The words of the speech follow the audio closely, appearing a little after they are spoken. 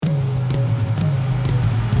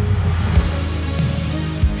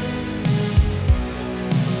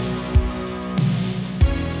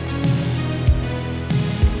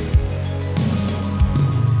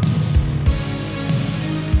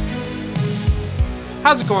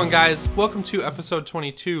How's it going, guys? Welcome to episode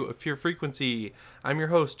 22 of Fear Frequency. I'm your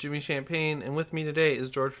host, Jimmy Champagne, and with me today is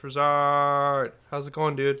George Frizard. How's it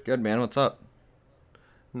going, dude? Good, man. What's up?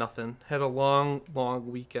 Nothing. Had a long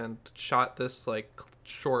weekend. Shot this,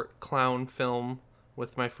 short clown film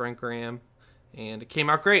with my friend Graham, and it came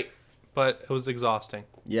out great, but it was exhausting.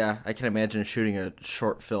 Yeah, I can imagine shooting a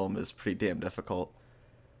short film is pretty damn difficult.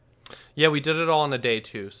 Yeah, we did it all in a day,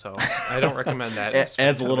 too, so I don't recommend that. It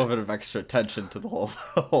adds a little bit of extra tension to the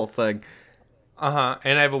whole thing.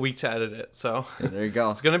 And I have a week to edit it, so Yeah, there you go.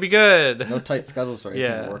 it's going to be good. No tight schedules or anything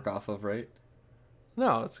Yeah. to work off of, right?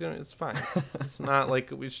 No, it's fine. It's not like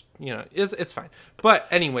it's fine. But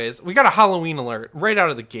anyways, we got a Halloween alert right out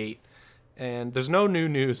of the gate, and there's no new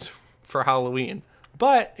news for Halloween,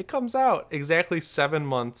 but it comes out exactly 7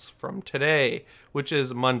 months from today, which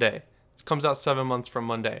is Monday. It comes out 7 months from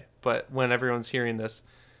Monday, but when everyone's hearing this,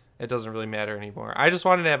 it doesn't really matter anymore. I just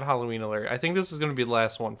wanted to have a Halloween alert. I think this is going to be the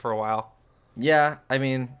last one for a while. Yeah, I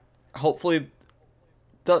mean, hopefully...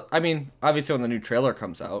 obviously when the new trailer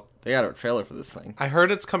comes out, they got a trailer for this thing. I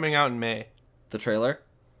heard it's coming out in May. The trailer?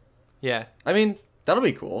 Yeah. I mean, that'll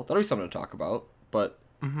be cool. That'll be something to talk about, but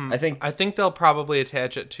I think they'll probably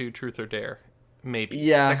attach it to Truth or Dare. Maybe.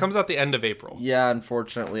 Yeah. That comes out the end of April. Yeah,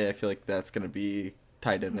 unfortunately, I feel like that's going to be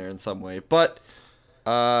tied in there in some way. But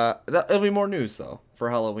it'll be more news, though, for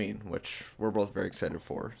Halloween, which we're both very excited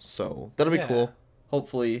for. So that'll be cool.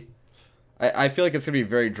 Hopefully. I feel like it's going to be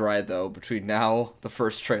very dry, though, between now, the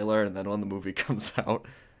first trailer, and then when the movie comes out.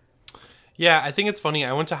 Yeah, I think it's funny.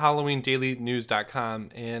 I went to HalloweenDailyNews.com,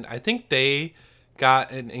 and I think they got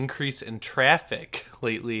an increase in traffic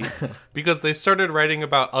lately because they started writing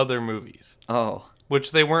about other movies, Oh.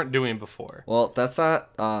 which they weren't doing before. Well, that's not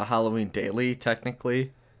Halloween Daily,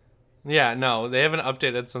 technically. Yeah, no, they haven't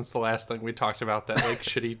updated since the last thing we talked about, that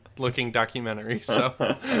shitty-looking documentary. So,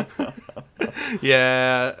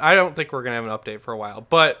 yeah, I don't think we're going to have an update for a while.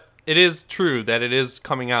 But it is true that it is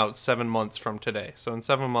coming out 7 months from today. So in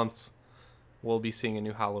 7 months, we'll be seeing a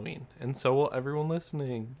new Halloween. And so will everyone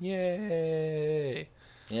listening. Yay!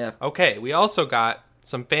 Yeah. Okay, we also got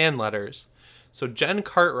some fan letters. So Jen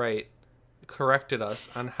Cartwright corrected us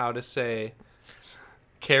on how to say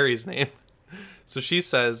Carrie's name. So she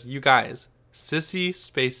says, you guys, Sissy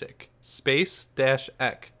Spacek,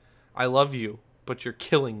 space-ek. I love you, but you're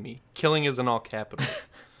killing me. Killing is in all capitals.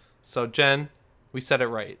 So Jen, we said it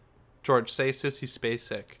right. George, say Sissy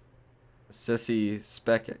Spacek. Sissy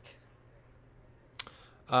Speckick.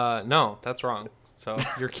 No, that's wrong. So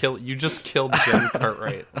you just killed Jen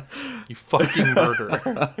Cartwright. You fucking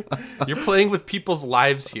murderer. You're playing with people's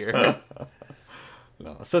lives here.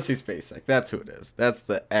 No, Sissy Spacek. That's who it is. That's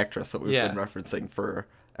the actress that we've been referencing for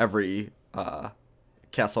every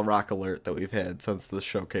Castle Rock alert that we've had since the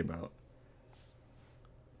show came out.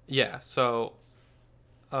 Yeah, so,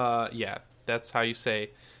 that's how you say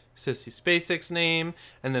Sissy Spacek's name.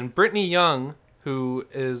 And then Brittany Young, who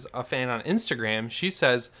is a fan on Instagram, she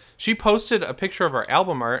says, she posted a picture of our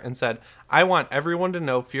album art and said, I want everyone to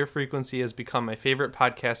know Fear Frequency has become my favorite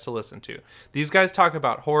podcast to listen to. These guys talk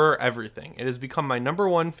about horror everything. It has become my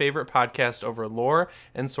 #1 favorite podcast over Lore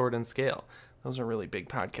and Sword and Scale. Those are really big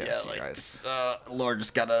podcasts, you guys. Lore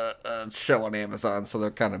just got a show on Amazon, so they're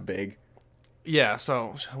kind of big. Yeah,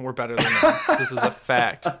 so we're better than that. This is a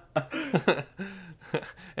fact.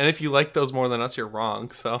 And if you like those more than us, you're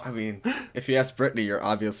wrong. So I mean, if you ask Brittany, you're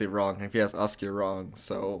obviously wrong. If you ask us, you're wrong.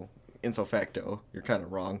 So, ipso facto, you're kind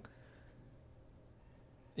of wrong.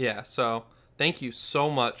 yeah, so thank you so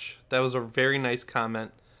much. That was a very nice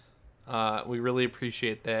comment. We really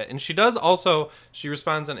appreciate that. And she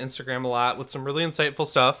responds on Instagram a lot with some really insightful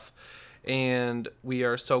stuff. And we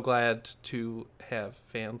are so glad to have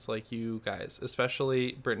fans like you guys,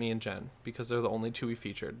 especially Brittany and Jen, because they're the only two we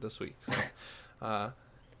featured this week. So,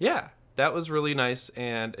 yeah, that was really nice,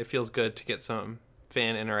 and it feels good to get some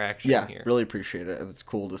fan interaction here. Yeah, really appreciate it. And it's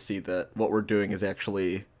cool to see that what we're doing is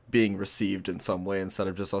actually being received in some way instead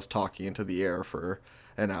of just us talking into the air for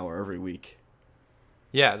an hour every week.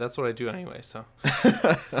 Yeah, that's what I do anyway, so.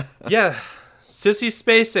 Yeah, Sissy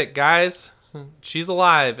Spacek, guys. She's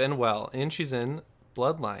alive and well, and she's in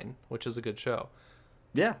Bloodline, which is a good show.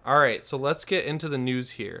 Yeah. All right, so let's get into the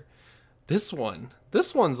news here. This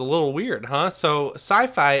one's a little weird, huh? So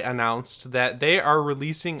Sci-Fi announced that they are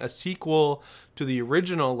releasing a sequel to the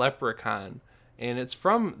original Leprechaun, and it's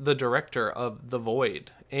from the director of The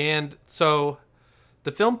Void. And so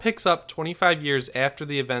the film picks up 25 years after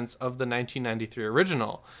the events of the 1993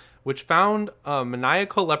 original, which found a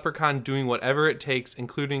maniacal leprechaun doing whatever it takes,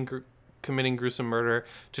 including committing gruesome murder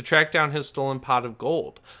to track down his stolen pot of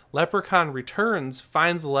gold. Leprechaun returns,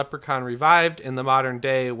 finds the leprechaun revived in the modern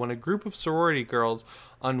day when a group of sorority girls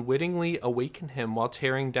unwittingly awaken him while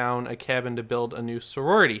tearing down a cabin to build a new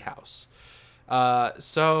sorority house.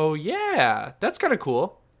 So yeah, that's kind of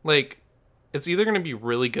cool. Like, it's either going to be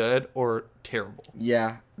really good or terrible.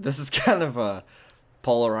 Yeah, this is kind of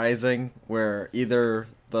polarizing, where either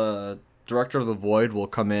the director of The Void will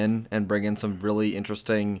come in and bring in some really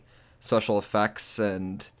interesting special effects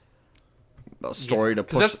and a story to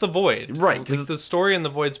push. Because that's The Void. Right. Like, the story in The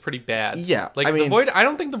Void's pretty bad. Yeah. Like, I mean, The Void, I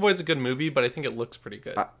don't think The Void's a good movie, but I think it looks pretty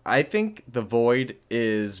good. I think The Void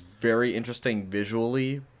is very interesting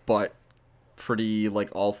visually, but pretty, like,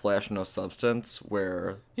 all flash, no substance,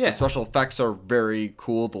 where the special effects are very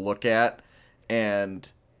cool to look at, and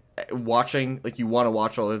watching, like, you want to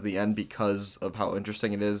watch all the way to the end because of how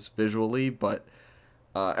interesting it is visually, but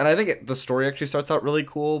and I think the story actually starts out really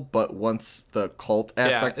cool, but once the cult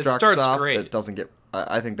aspect drops off, great. it doesn't get.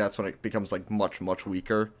 I think that's when it becomes like much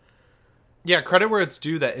weaker. Yeah, credit where it's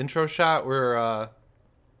due. That intro shot where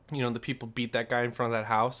the people beat that guy in front of that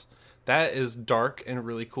house, that is dark and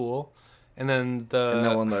really cool. And then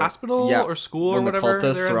the hospital or school or whatever, the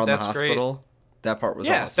cultists around the hospital, great. That part was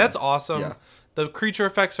awesome. That's awesome. Yeah. The creature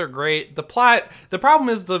effects are great. The plot. The problem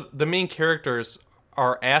is the main characters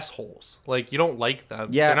are assholes. Like, you don't like them.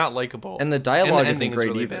 Yeah. They're not likable. And the dialogue isn't great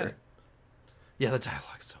really either. Bad. Yeah, the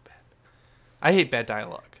dialogue's so bad. I hate bad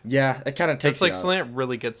dialogue. Yeah, it kind of takes. It's like something that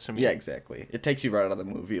really gets to me. Yeah, exactly. It takes you right out of the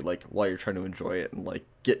movie, like while you're trying to enjoy it and like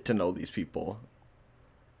get to know these people.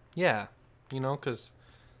 Yeah, because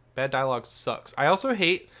bad dialogue sucks. I also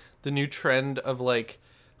hate the new trend of like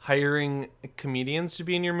hiring comedians to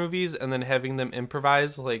be in your movies and then having them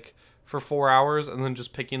improvise like for 4 hours and then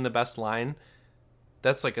just picking the best line.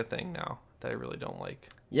 That's like a thing now that I really don't like.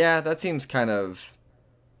 Yeah, that seems kind of,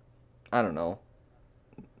 I don't know,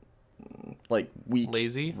 like weak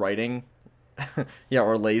lazy writing. Yeah,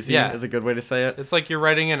 or lazy is a good way to say it. It's like you're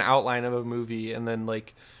writing an outline of a movie and then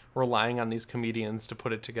like relying on these comedians to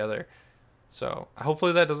put it together. So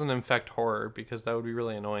hopefully that doesn't infect horror, because that would be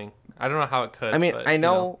really annoying. I don't know how it could. I mean, but, I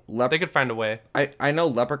know they could find a way. I know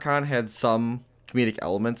Leprechaun had some comedic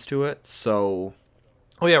elements to it, so.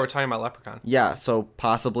 Oh yeah, we're talking about Leprechaun. Yeah, so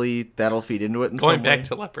possibly that'll feed into it in Going some back way.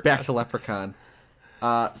 to Leprechaun. Back to Leprechaun.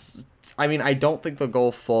 I mean, I don't think they'll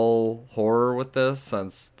go full horror with this,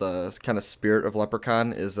 since the kind of spirit of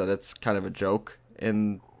Leprechaun is that it's kind of a joke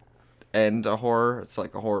and a horror. It's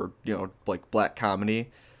like a horror, like black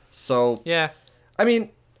comedy. So yeah, I mean,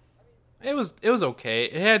 it was okay.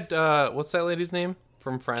 It had what's that lady's name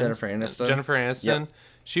from Friends? Jennifer Aniston. Jennifer Aniston. Yep.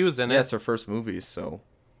 She was in it. Yeah, it's her first movie, so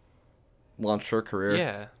launched her career.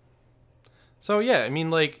 Yeah. So yeah, I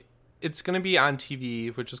mean, like, it's gonna be on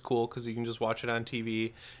TV, which is cool because you can just watch it on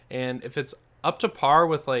TV. And if it's up to par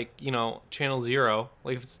with like Channel Zero,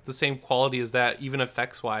 like if it's the same quality as that, even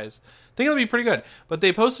effects wise, I think it'll be pretty good. But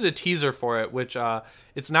they posted a teaser for it, which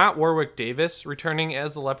it's not Warwick Davis returning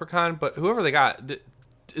as the Leprechaun, but whoever they got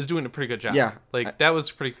is doing a pretty good job. Yeah, that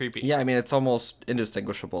was pretty creepy. Yeah, I mean, it's almost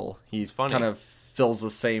indistinguishable. He's funny. Kind of fills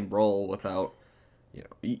the same role without.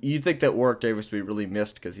 You think that Warwick Davis would be really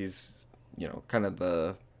missed because he's, kind of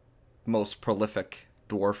the most prolific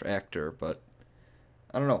dwarf actor, but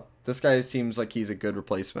I don't know. This guy seems like he's a good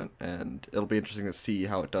replacement, and it'll be interesting to see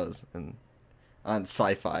how it does on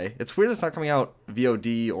Sci-Fi. It's weird it's not coming out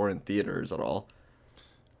VOD or in theaters at all.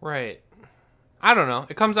 Right. I don't know.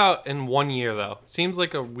 It comes out in 1 year, though. Seems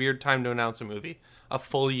like a weird time to announce a movie. A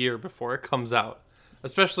full year before it comes out.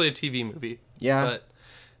 Especially a TV movie. Yeah.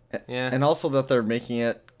 But, yeah. And also that they're making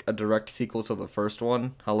it a direct sequel to the first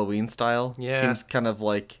one, Halloween style. Yeah. Seems kind of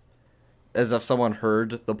like as if someone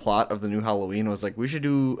heard the plot of the new Halloween and was like, we should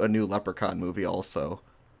do a new Leprechaun movie also.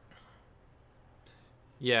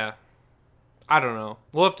 Yeah. I don't know.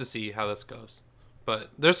 We'll have to see how this goes.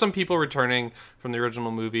 But there's some people returning from the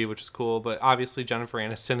original movie, which is cool. But obviously Jennifer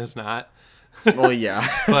Aniston is not. Well, yeah.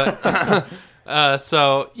 But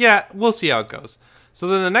so, yeah, we'll see how it goes. So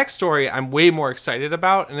then the next story I'm way more excited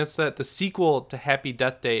about, and it's that the sequel to Happy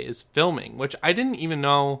Death Day is filming, which I didn't even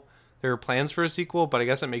know there were plans for a sequel, but I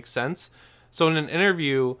guess it makes sense. So in an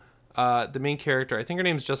interview, the main character, I think her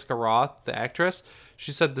name's Jessica Roth, the actress,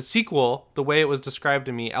 she said the sequel, the way it was described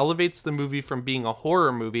to me, elevates the movie from being a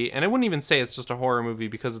horror movie, and I wouldn't even say it's just a horror movie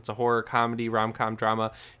because it's a horror comedy, rom-com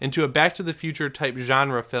drama, into a Back to the Future type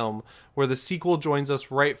genre film where the sequel joins us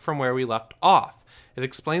right from where we left off. It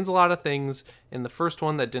explains a lot of things in the first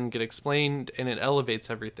one that didn't get explained, and it elevates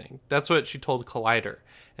everything. That's what she told Collider.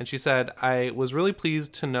 And she said, I was really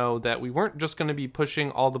pleased to know that we weren't just going to be pushing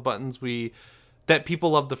all the buttons we that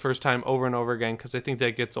people love the first time over and over again, because I think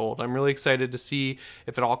that gets old. I'm really excited to see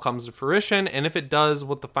if it all comes to fruition, and if it does,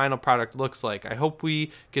 what the final product looks like. I hope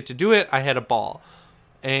we get to do it. I had a ball.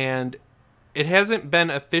 And it hasn't been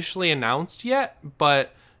officially announced yet,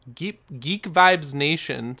 but Geek Vibes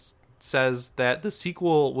Nation says that the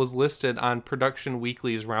sequel was listed on Production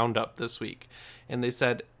Weekly's Roundup this week. And they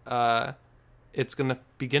said it's going to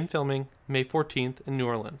begin filming May 14th in New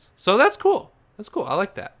Orleans. So that's cool. That's cool. I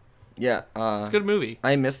like that. Yeah, it's a good movie.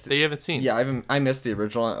 I missed it. That you haven't seen. Yeah, I missed the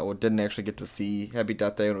original. I didn't actually get to see Happy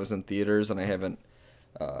Death Day when it was in theaters, and I haven't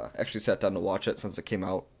actually sat down to watch it since it came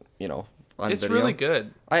out. On it's video. Really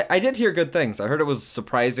good. I did hear good things. I heard it was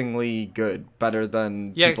surprisingly good, better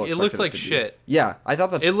than people expected it looked like it to shit. Be. Yeah, I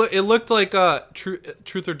thought that it looked like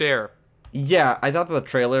Truth or Dare. Yeah, I thought the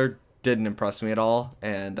trailer didn't impress me at all,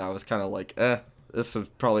 and I was kind of like, this is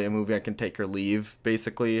probably a movie I can take or leave.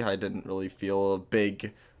 Basically, I didn't really feel a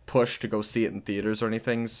big push to go see it in theaters or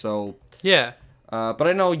anything. So yeah. But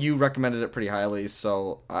I know you recommended it pretty highly,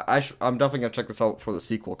 so I'm definitely gonna check this out before the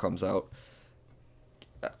sequel comes out.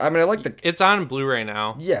 I mean, I like the. It's on Blu-ray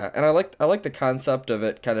now. Yeah, and I like the concept of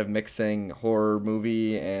it kind of mixing horror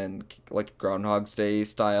movie and like Groundhog's Day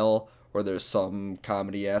style, where there's some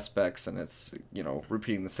comedy aspects and it's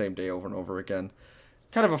repeating the same day over and over again.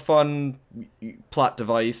 Kind of a fun plot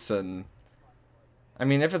device, and I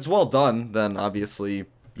mean, if it's well done, then obviously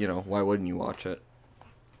why wouldn't you watch it?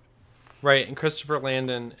 Right, and Christopher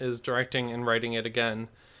Landon is directing and writing it again,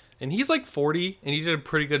 and he's like 40, and he did a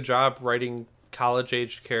pretty good job writing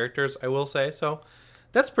college-aged characters, I will say. So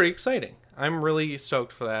that's pretty exciting. I'm really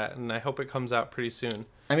stoked for that, and I hope it comes out pretty soon.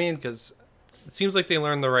 I mean, because it seems like they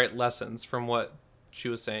learned the right lessons from what she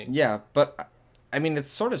was saying. Yeah, but I mean, it's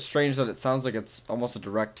sort of strange that it sounds like it's almost a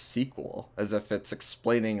direct sequel, as if it's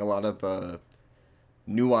explaining a lot of the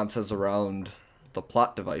nuances around the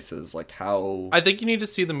plot devices, like how... I think you need to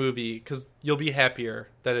see the movie, because you'll be happier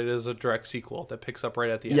that it is a direct sequel that picks up right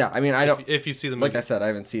at the end. Yeah, I mean, if you see the movie. Like I said, I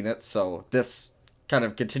haven't seen it, so this kind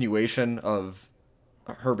of continuation of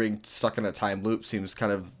her being stuck in a time loop seems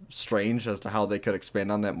kind of strange as to how they could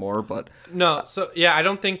expand on that more, but... No, so, yeah, I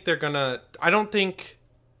don't think they're gonna... I don't think,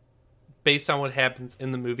 based on what happens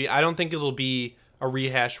in the movie, I don't think it'll be a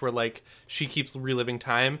rehash where, like, she keeps reliving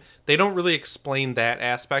time. They don't really explain that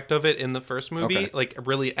aspect of it in the first movie, okay. Like,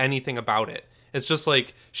 really anything about it. It's just,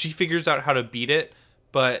 like, she figures out how to beat it,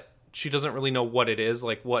 but she doesn't really know what it is,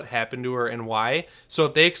 like, what happened to her and why. So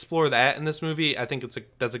if they explore that in this movie, I think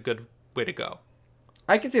that's a good way to go.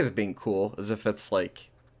 I could see that being cool, as if it's,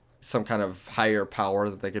 like, some kind of higher power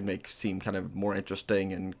that they could make seem kind of more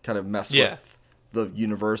interesting and kind of mess with the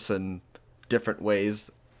universe in different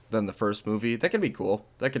ways than the first movie. That could be cool.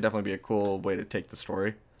 That could definitely be a cool way to take the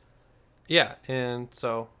story. Yeah, and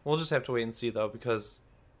so we'll just have to wait and see, though, because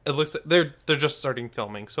it looks like they're just starting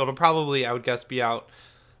filming. So it'll probably, I would guess, be out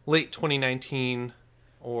late 2019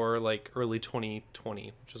 or like early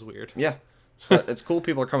 2020, which is weird. Yeah, but it's cool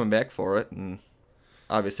people are coming back for it, and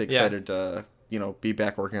obviously excited to be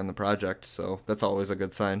back working on the project. So that's always a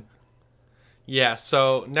good sign. Yeah.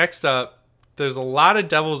 So next up, there's a lot of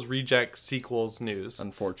Devil's Rejects sequels news.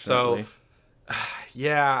 Unfortunately. So,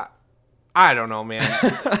 yeah, I don't know, man.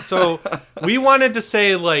 So we wanted to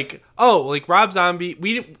say like Rob Zombie.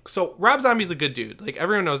 Rob Zombie's a good dude. Like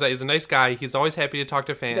everyone knows that he's a nice guy. He's always happy to talk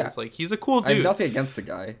to fans. Yeah. Like he's a cool dude. I have nothing against the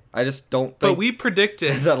guy. I just don't think. But we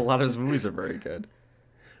predicted that a lot of his movies are very good.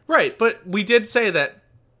 Right, but we did say that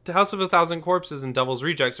The House of a Thousand Corpses and Devil's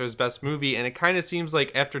Rejects are his best movie, and it kind of seems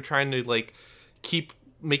like after trying to like keep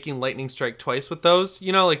making lightning strike twice with those,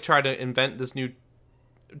 like trying to invent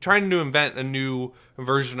a new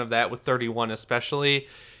version of that with 31 especially,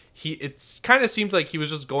 it's kind of seemed like he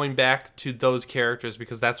was just going back to those characters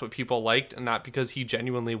because that's what people liked and not because he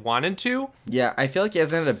genuinely wanted to. Yeah, I feel like he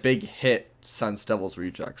hasn't had a big hit since Devil's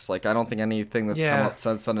Rejects. Like, I don't think anything that's come out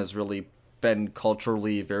since then has really been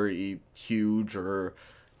culturally very huge or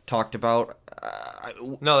talked about.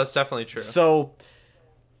 No, that's definitely true. So,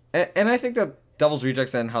 and I think that Devil's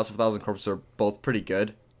Rejects and House of a Thousand Corpses are both pretty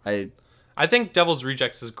good. I think Devil's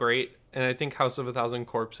Rejects is great, and I think House of a Thousand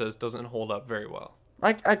Corpses doesn't hold up very well.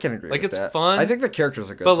 I can agree with that. Like, it's fun. I think the characters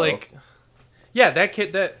are good, but, though. like, yeah, that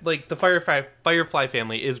kid, the Firefly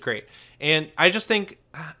family is great. And I just think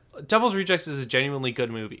Devil's Rejects is a genuinely good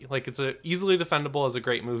movie. Like, it's easily defendable as a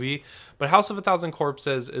great movie, but House of a Thousand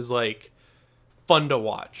Corpses is, like, fun to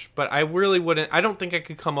watch. But I really I don't think I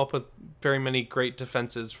could come up with very many great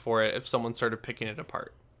defenses for it if someone started picking it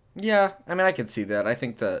apart. Yeah, I mean, I can see that. I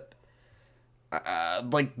think that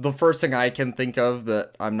like the first thing I can think of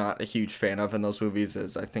that I'm not a huge fan of in those movies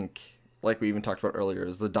is, I think, like we even talked about earlier,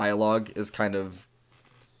 is the dialogue is kind of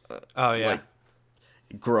like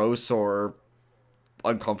gross or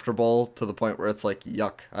uncomfortable to the point where it's like,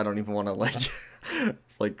 yuck, I don't even want to like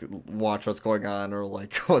like watch what's going on or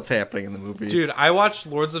like what's happening in the movie. Dude, I watched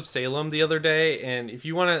Lords of Salem the other day, and if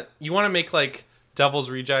you want to make like Devil's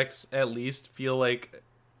Rejects at least feel like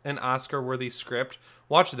an Oscar-worthy script,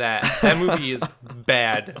 watch that. That movie is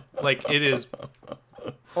bad. Like, it is,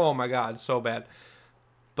 oh my god, so bad.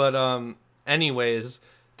 But anyways,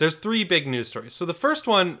 there's 3 big news stories. So the first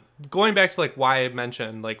one, going back to like why I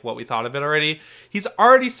mentioned like what we thought of it already, he's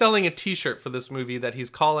already selling a t-shirt for this movie that he's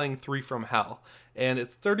calling 3 from Hell, and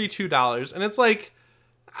it's $32, and it's like,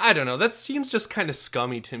 I don't know, that seems just kind of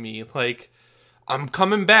scummy to me. Like, I'm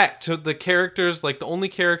coming back to the characters, like the only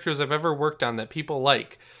characters I've ever worked on that people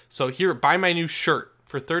like. So here, buy my new shirt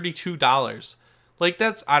for $32. Like,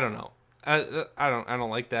 that's, I don't know. I don't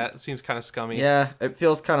like that. It seems kind of scummy. Yeah, it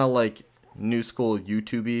feels kind of like new school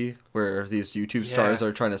YouTube-y, where these YouTube stars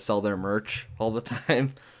are trying to sell their merch all the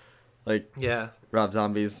time. Like, yeah, Rob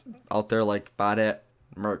Zombie's out there like, buy that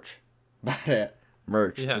merch. Buy that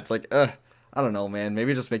merch. Yeah. It's like, I don't know, man.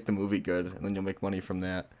 Maybe just make the movie good, and then you'll make money from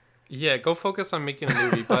that. Yeah, go focus on making a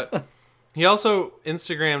movie. But he also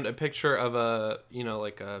Instagrammed a picture of a,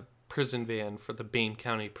 like a prison van for the Bane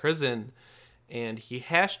County Prison, and he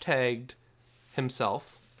hashtagged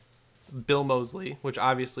himself, Bill Moseley, which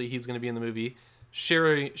obviously he's going to be in the movie,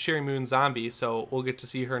 Sherry Moon Zombie, so we'll get to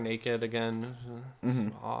see her naked again.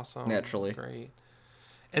 It's awesome. Naturally. Great.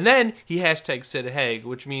 And then he hashtagged Sid Haig,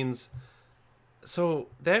 which means, so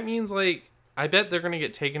that means like, I bet they're going to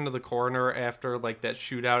get taken to the coroner after like that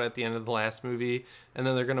shootout at the end of the last movie, and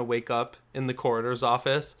then they're going to wake up in the coroner's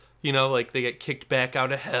office, like they get kicked back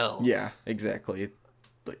out of hell. Yeah, exactly.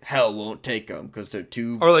 Like, hell won't take them because they're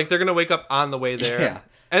too... Or like they're going to wake up on the way there. Yeah.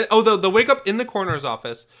 And they'll wake up in the coroner's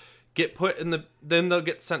office, get put in then they'll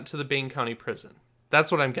get sent to the Bane County Prison.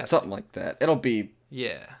 That's what I'm guessing. Something like that. It'll be...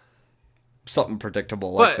 Yeah. Something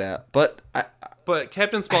predictable like that. But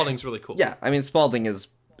Captain Spaulding's really cool. Yeah, I mean, Spaulding is,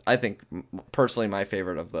 I think, personally my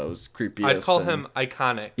favorite of those. Creepiest. I'd call him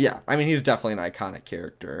iconic. Yeah, I mean, he's definitely an iconic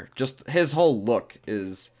character. Just his whole look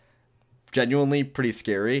is genuinely pretty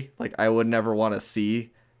scary. Like, I would never want to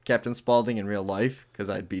see Captain Spaulding in real life because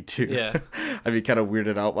I'd be too... Yeah. I'd be kind of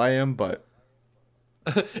weirded out by him, but...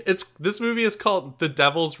 This movie is called The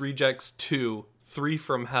Devil's Rejects 2, 3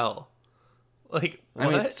 from Hell. Like, what? I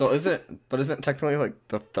mean, so isn't it technically like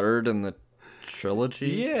the third in the trilogy?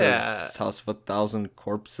 Yeah. 'Cause House of a Thousand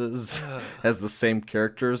Corpses has the same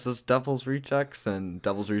characters as Devil's Rejects, and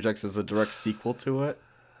Devil's Rejects is a direct sequel to it.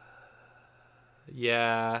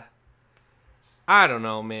 Yeah. I don't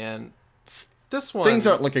know, man. This one... Things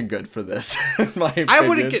aren't looking good for this, in my opinion. I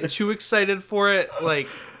wouldn't get too excited for it. Like,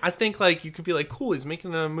 I think, like, you could be like, cool, he's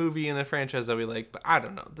making a movie in a franchise that we like, but I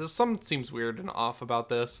don't know. There's something seems weird and off about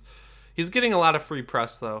this. He's getting a lot of free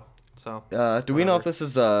press, though. So, do we know if this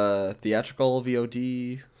is a theatrical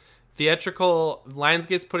VOD? Theatrical.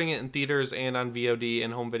 Lionsgate's putting it in theaters and on VOD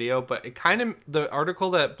and home video, but it kind of, the article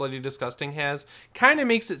that Bloody Disgusting has kind of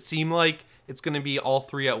makes it seem like it's going to be all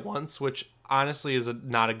 3 at once, which honestly is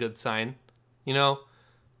not a good sign.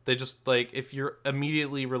 They just, like, if you're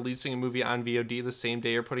immediately releasing a movie on VOD the same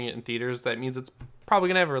day you're putting it in theaters, that means it's probably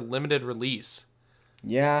going to have a limited release.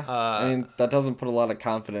 Yeah, I mean, that doesn't put a lot of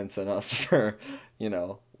confidence in us for,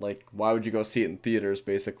 like, why would you go see it in theaters,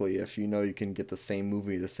 basically, if you know you can get the same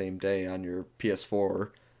movie the same day on your PS4?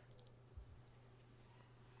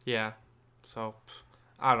 Yeah, so,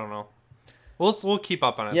 I don't know. We'll keep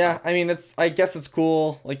up on it. Yeah, though. I mean, I guess it's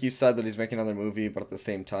cool, like you said, that he's making another movie, but at the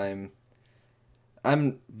same time,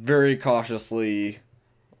 I'm very cautiously,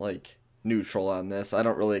 like, neutral on this. I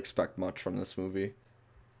don't really expect much from this movie.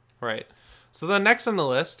 Right. So then next on the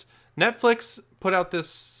list, Netflix put out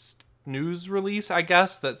this news release, I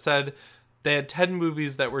guess, that said they had 10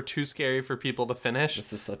 movies that were too scary for people to finish.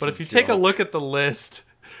 This is such but a if you take a joke. look at the list,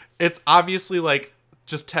 it's obviously like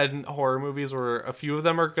just 10 horror movies where a few of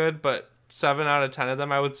them are good, but 7 out of 10 of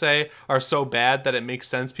them, I would say, are so bad that it makes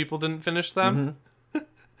sense people didn't finish them.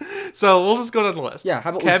 So we'll just go down the list. Yeah, how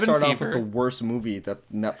about Cabin we start Fever. off with the worst movie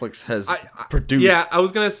that Netflix has produced? Yeah, I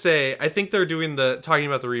was gonna say, I think they're talking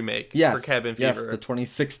about the remake for Cabin Fever. Yes, the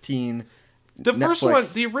 2016 The first Netflix. one,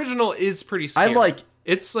 the original, is pretty scary.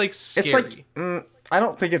 It's like scary. It's like I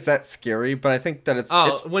don't think it's that scary, but I think that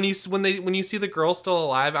it's when you see the girl still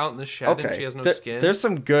alive out in the shed and she has no skin. There's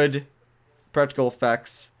some good practical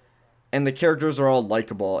effects, and the characters are all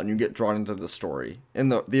likable, and you get drawn into the story. In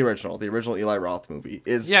the original Eli Roth movie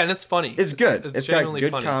is and it's funny. It's good. It's got genuinely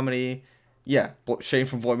good funny. comedy. Yeah, Shane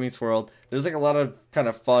from Boy Meets World. There's like a lot of kind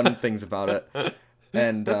of fun things about it,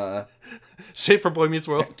 and Shane from Boy Meets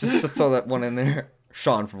World. just throw that one in there.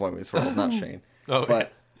 Sean from Boy Meets World, not Shane. Oh,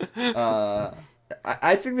 But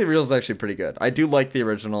I think the original is actually pretty good. I do like the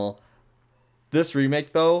original. This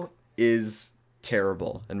remake, though, is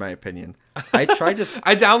terrible, in my opinion. I tried to...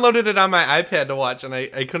 I downloaded it on my iPad to watch, and I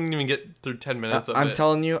couldn't even get through 10 minutes of it. I'm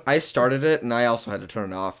telling you, I started it, and I also had to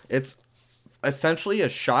turn it off. It's essentially a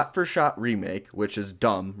shot-for-shot remake, which is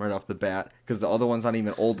dumb right off the bat, because the other one's not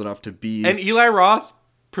even old enough to be... And Eli Roth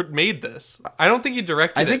made this. I don't think he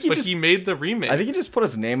directed it, but just, he made the remake. I think he just put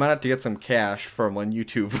his name on it to get some cash from when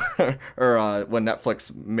YouTube or when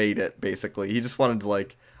Netflix made it, basically. He just wanted to,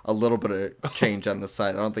 like, a little bit of change on the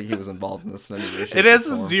side. I don't think he was involved in this in any way, shape, it has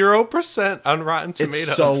or a form. 0% on Rotten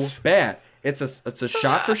Tomatoes. It's so bad. It's a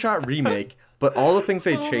shot-for-shot remake, but all the things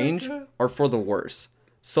they change are for the worse.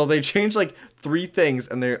 So they change, like, 3 things,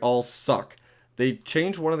 and they all suck. They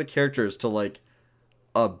change one of the characters to, like,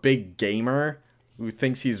 a big gamer who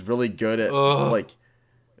thinks he's really good at, like,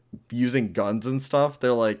 using guns and stuff.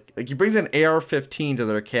 They're like he brings an AR-15 to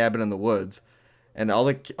their cabin in the woods, and all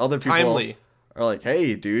the other people are like,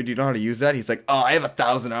 hey, dude, you know how to use that? He's like, oh, I have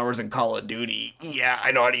 1,000 hours in Call of Duty. Yeah,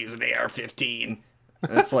 I know how to use an AR-15.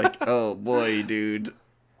 And it's like, oh, boy, dude.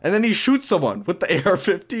 And then he shoots someone with the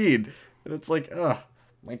AR-15. And it's like, oh,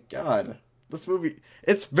 my God. This movie,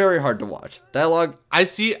 it's very hard to watch. Dialogue. I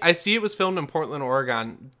see it was filmed in Portland,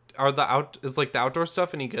 Oregon. Is like the outdoor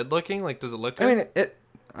stuff any good looking? Like, does it look good? I mean,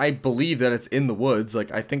 I believe that it's in the woods.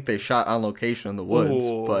 Like, I think they shot on location in the woods,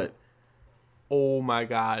 but... Oh my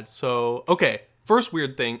God. So, okay. First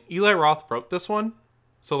weird thing. Eli Roth wrote this one.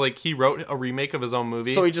 So, like, he wrote a remake of his own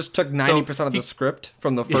movie. So he just took 90% of the script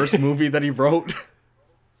from the first movie that he wrote?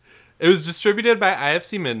 It was distributed by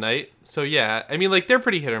IFC Midnight. So, yeah. I mean, like, they're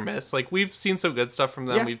pretty hit or miss. Like, we've seen some good stuff from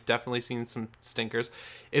them. Yeah. We've definitely seen some stinkers.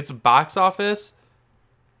 It's box office.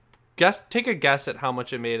 Take a guess at how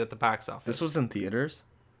much it made at the box office. This was in theaters?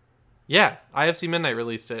 Yeah. IFC Midnight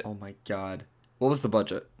released it. Oh, my God. What was the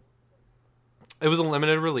budget? It was a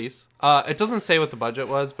limited release. It doesn't say what the budget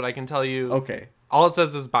was, but I can tell you. Okay. All it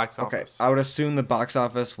says is box office. Okay. I would assume the box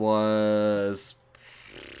office was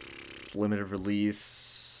limited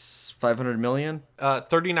release 500 million?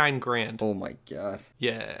 39 grand. Oh my God.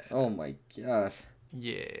 Yeah. Oh my God.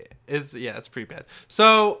 Yeah. It's pretty bad.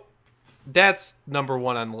 So that's number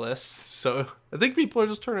 1 on the list. So I think people are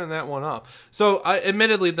just turning that one up. So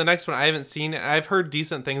admittedly, the next one I haven't seen. I've heard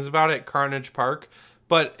decent things about it, Carnage Park.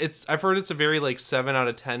 But I've heard it's a very like 7 out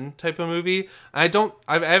of 10 type of movie. I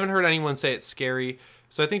haven't heard anyone say it's scary.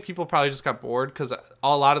 So I think people probably just got bored because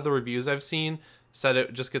a lot of the reviews I've seen said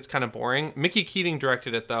it just gets kind of boring. Mickey Keating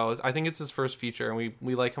directed it though. I think it's his first feature, and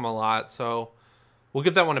we like him a lot. So we'll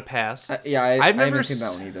give that one a pass. I haven't seen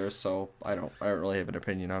that one either, so I don't really have an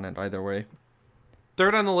opinion on it either way.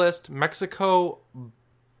 Third on the list, Mexico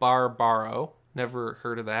Barbaro. Never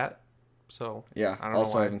heard of that. So yeah, I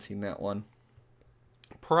haven't seen that one.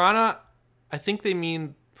 Piranha, I think they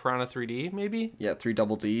mean Piranha 3D, maybe? Yeah,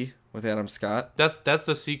 3DD with Adam Scott. That's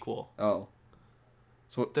the sequel. Oh.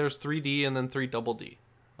 So there's 3D and then 3DD.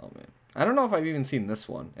 Oh, man. I don't know if I've even seen this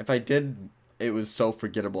one. If I did, it was so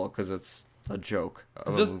forgettable because it's a joke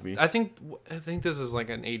of a movie. I think this is like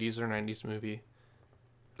an 80s or 90s movie.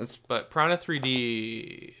 But Piranha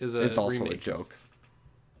 3D is it's also remake. A joke.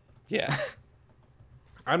 Yeah.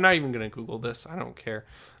 I'm not even going to Google this. I don't care.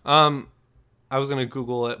 I was going to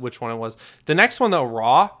Google it, which one it was. The next one, though,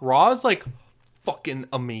 Raw. Raw is, like, fucking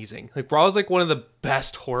amazing. Like, Raw is, like, one of the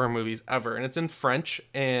best horror movies ever. And it's in French,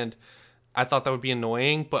 and I thought that would be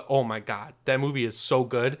annoying. But, oh, my God. That movie is so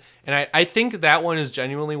good. And I think that one is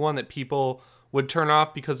genuinely one that people would turn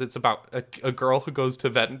off because it's about a girl who goes to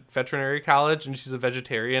veterinary college, and she's a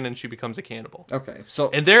vegetarian, and she becomes a cannibal. Okay. So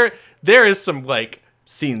and there is some, like,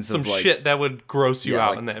 scenes some of, like, shit that would gross you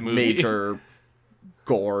out like in that movie. Major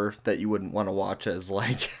gore that you wouldn't want to watch as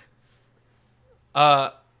like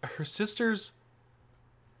her sister's.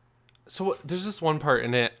 So there's this one part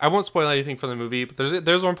in it. I won't spoil anything from the movie, but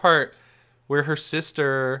there's one part where her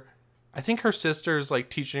sister, I think her sister's like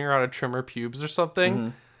teaching her how to trim her pubes or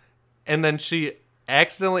something, and then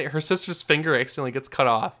her sister's finger accidentally gets cut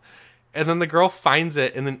off, and then the girl finds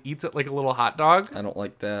it and then eats it like a little hot dog. I don't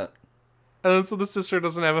like that. And then so the sister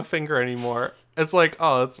doesn't have a finger anymore. It's like,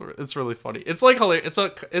 oh, it's really funny. It's like hilarious.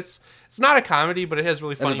 It's not a comedy, but it has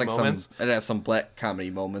really funny moments. It has some black comedy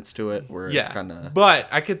moments to it where it's kind of. But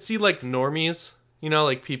I could see like normies,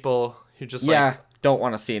 like people who just don't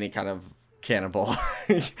want to see any kind of cannibal.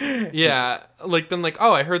 Yeah, like been like,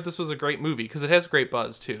 oh, I heard this was a great movie because it has great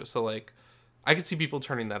buzz too. So like, I could see people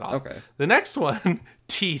turning that off. Okay. The next one,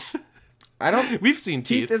 Teeth. We've seen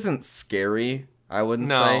Teeth. Teeth isn't scary. I wouldn't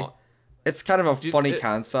say. It's kind of a funny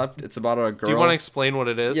concept. It's about a girl. Do you want to explain what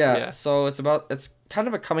it is? Yeah. So it's kind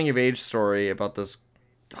of a coming of age story about this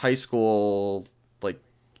high school, like,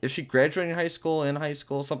 is she graduating high school, in high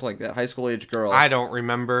school, something like that, high school age girl. I don't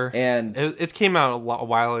remember. And it came out a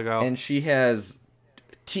while ago. And she has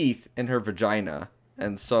teeth in her vagina,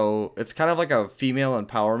 and so it's kind of like a female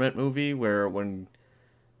empowerment movie where when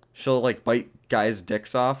she'll like bite guys'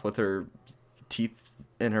 dicks off with her teeth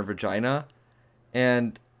in her vagina.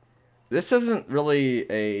 And this isn't really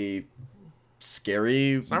a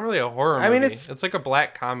scary... It's not really a horror movie. I mean, it's like a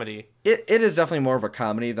black comedy. It is definitely more of a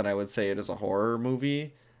comedy than I would say it is a horror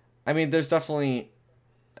movie. I mean, there's definitely...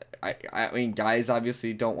 I mean, guys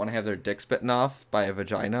obviously don't want to have their dicks bitten off by a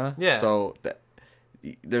vagina. Yeah. So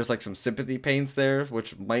there's like some sympathy pains there,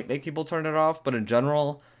 which might make people turn it off. But in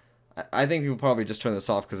general, I think people probably just turn this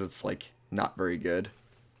off because it's like not very good.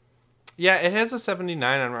 Yeah, it has a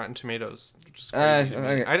 79 on Rotten Tomatoes, which is crazy.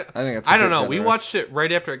 I think it's I don't know. Generous. We watched it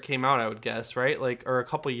right after it came out, I would guess, right? Like, or a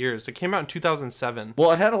couple years. It came out in 2007.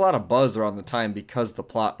 Well, it had a lot of buzz around the time because the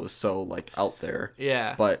plot was so like out there.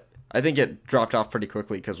 Yeah. But I think it dropped off pretty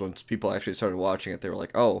quickly because once people actually started watching it, they were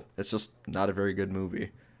like, "Oh, it's just not a very good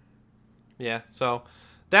movie." Yeah. So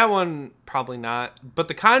that one probably not. But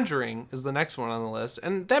The Conjuring is the next one on the list,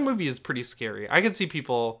 and that movie is pretty scary. I could see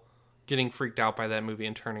people getting freaked out by that movie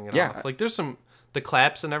and turning it off. Like, there's the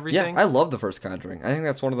claps and everything. Yeah, I love the first Conjuring. I think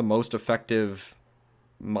that's one of the most effective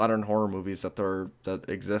modern horror movies that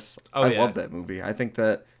exists. I love that movie. I think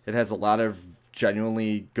that it has a lot of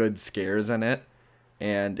genuinely good scares in it,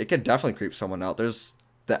 and it could definitely creep someone out. There's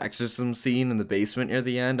the exorcism scene in the basement near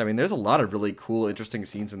the end. I mean, there's a lot of really cool, interesting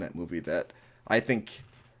scenes in that movie that I think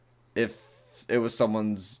if it was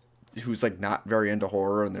someone's who's like not very into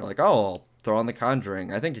horror and they're like, "Oh, I'll throw on The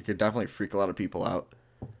Conjuring," I think it could definitely freak a lot of people out.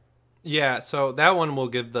 Yeah, so that one will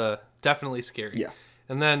give the definitely scary. Yeah.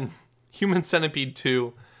 And then Human Centipede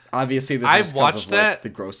 2. Obviously, this I've is watched of, that. Like, the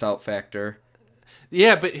gross out factor.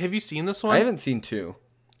 Yeah, but have you seen this one? I haven't seen 2.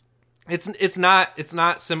 It's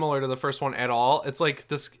not similar to the first one at all. It's like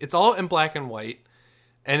this. It's all in black and white,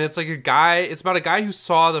 and it's like it's about a guy who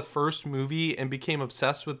saw the first movie and became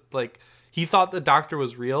obsessed with, like, he thought the doctor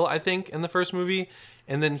was real, I think, in the first movie,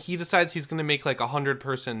 and then he decides he's gonna make like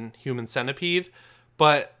 100-person human centipede,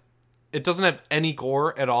 but it doesn't have any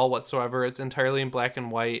gore at all whatsoever. It's entirely in black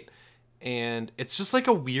and white, and it's just like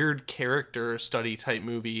a weird character study type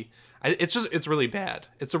movie. It's really bad.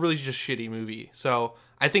 It's a really just shitty movie. So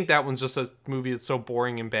I think that one's just a movie that's so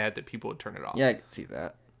boring and bad that people would turn it off. Yeah, I can see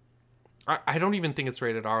that. I don't even think it's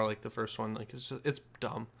rated R like the first one. Like, it's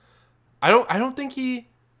dumb. I don't think he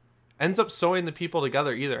ends up sewing the people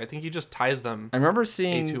together either. I think he just ties them. I remember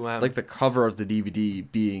seeing A2M. like the cover of the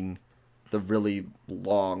DVD being the really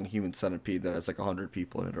long human centipede that has like 100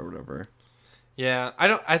 people in it or whatever. Yeah,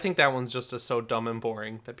 I think that one's just so dumb and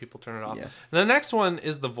boring that people turn it off. Yeah. The next one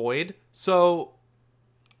is The Void. So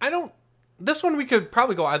this one we could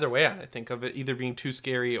probably go either way on. I think of it either being too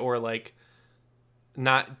scary or like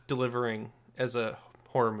not delivering as a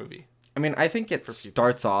horror movie. I mean, I think it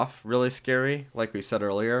starts off really scary, like we said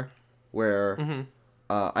earlier, where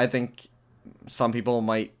I think some people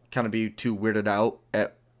might kind of be too weirded out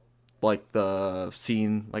at like the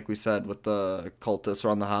scene, like we said, with the cultists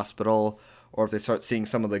around the hospital, or if they start seeing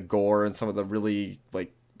some of the gore and some of the really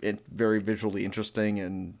like very visually interesting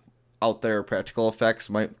and out there practical effects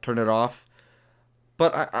might turn it off.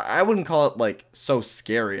 But I wouldn't call it like so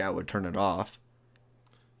scary I would turn it off.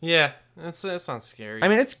 Yeah, it's not scary. I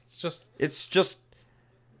mean, it's just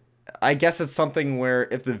I guess it's something where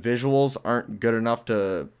if the visuals aren't good enough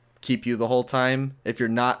to keep you the whole time, if you're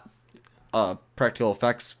not practical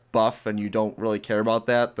effects buff and you don't really care about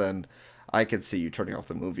that, then I could see you turning off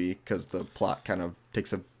the movie because the plot kind of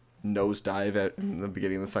takes a nosedive in the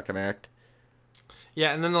beginning of the second act.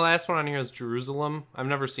 Yeah, and then the last one on here is Jerusalem. I've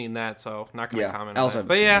never seen that, so not going to comment on it.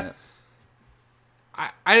 But yeah,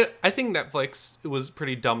 I think Netflix was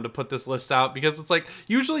pretty dumb to put this list out because it's like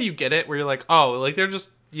usually you get it where you're like, oh, like they're just,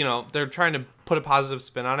 they're trying to put a positive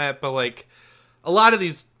spin on it, but like a lot of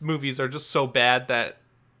these movies are just so bad that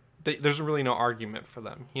there's really no argument for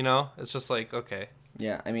them. It's just like, okay.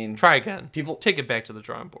 Yeah, I mean, try again. People take it back to the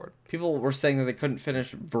drawing board. People were saying that they couldn't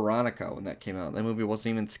finish Veronica when that came out. That movie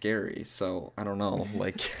wasn't even scary, so I don't know.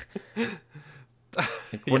 Like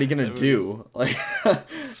what are you gonna do? Like,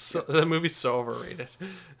 the movie's so overrated.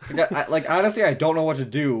 Honestly, I don't know what to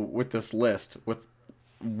do with this list with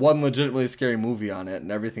one legitimately scary movie on it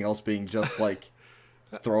and everything else being just like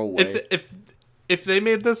throwaway. If they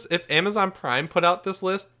made this, if Amazon Prime put out this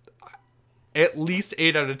list, at least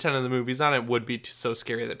 8 out of 10 of the movies on it would be so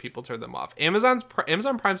scary that people turn them off. Amazon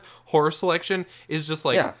Prime's horror selection is just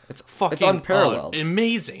like it's unparalleled,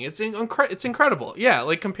 amazing. It's incredible. Yeah,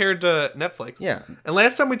 like compared to Netflix. Yeah. And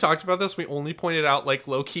last time we talked about this, we only pointed out like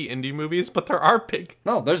low key indie movies, but there are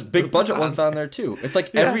there's big budget ones on there too. It's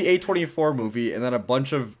like every A24 movie and then a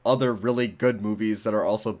bunch of other really good movies that are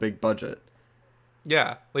also big budget.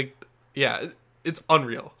 Yeah, it's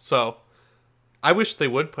unreal. So I wish they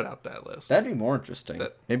would put out that list. That'd be more interesting.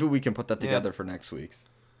 Maybe we can put that together for next week's.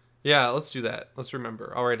 Yeah, let's do that. Let's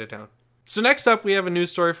remember. I'll write it down. So next up, we have a news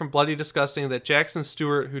story from Bloody Disgusting that Jackson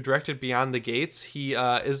Stewart, who directed Beyond the Gates, he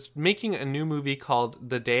is making a new movie called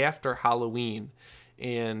The Day After Halloween.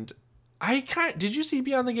 And did you see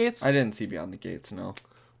Beyond the Gates? I didn't see Beyond the Gates, no.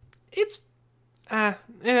 It's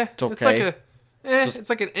okay. It's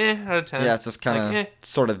like an out of 10. Yeah, it's just kind of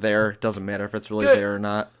sort of there. Doesn't matter if it's really Good. there or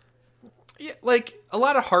not. Yeah, like a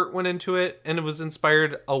lot of heart went into it, and it was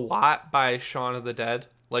inspired a lot by Shaun of the Dead.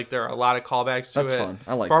 Like there are a lot of callbacks to it. That's fun.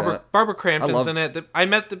 I like that. Barbara Crampton's in it. I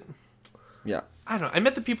met the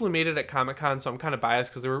people who made it at Comic-Con, so I'm kind of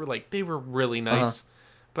biased because they were really nice.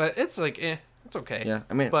 But it's like it's okay. Yeah,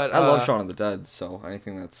 I mean, I love Shaun of the Dead, so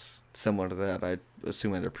anything that's similar to that, I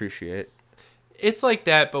assume I'd appreciate. It's like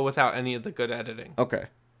that, but without any of the good editing. Okay.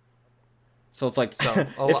 So it's like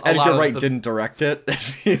if Edgar Wright didn't direct it,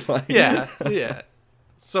 it'd be like yeah.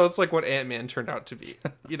 So it's like what Ant-Man turned out to be,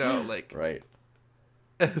 like right.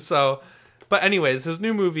 So, but anyways, his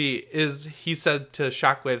new movie is, he said to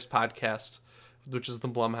Shockwave's podcast, which is the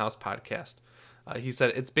Blumhouse podcast, he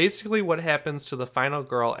said, it's basically what happens to the final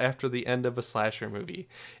girl after the end of a slasher movie.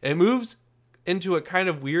 It moves into a kind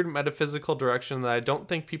of weird metaphysical direction that I don't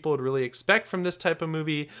think people would really expect from this type of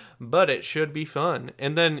movie, but it should be fun.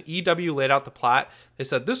 And then EW laid out the plot. They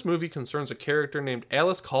said, this movie concerns a character named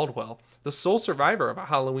Alice Caldwell, the sole survivor of a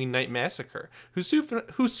Halloween night massacre,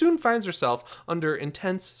 who soon finds herself under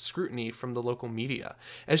intense scrutiny from the local media.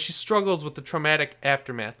 As she struggles with the traumatic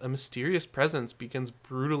aftermath, a mysterious presence begins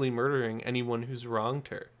brutally murdering anyone who's wronged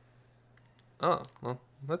her. Oh, well,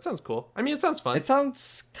 that sounds cool. I mean, it sounds fun. It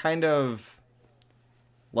sounds kind of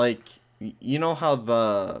like, you know how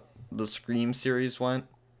the Scream series went,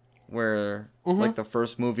 where like the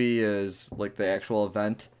first movie is like the actual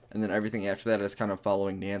event, and then everything after that is kind of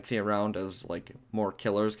following Nancy around as like more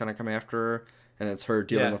killers kind of come after her, and it's her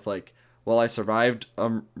dealing with like, well, I survived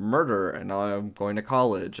a murder and now I'm going to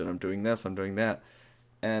college and I'm doing this, I'm doing that.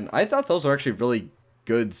 And I thought those are actually really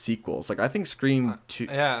good sequels. Like I think Scream 2,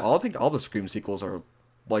 I think all the Scream sequels are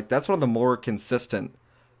like, that's one of the more consistent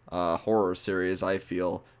horror series, I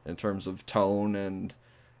feel, in terms of tone and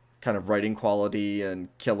kind of writing quality and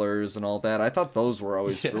killers and all that. I thought those were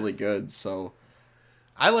always really good. So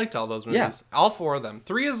I liked all those movies. All 4 of them.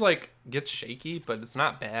 3 is like gets shaky, but it's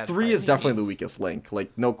not bad. 3 is definitely the weakest link.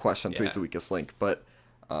 Like no question, 3 is the weakest link. But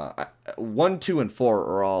 1, 2, and 4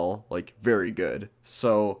 are all like very good.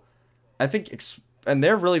 So I think, and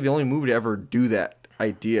they're really the only movie to ever do that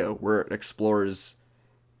idea where it explores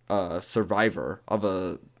survivor of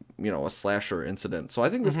a slasher incident. So I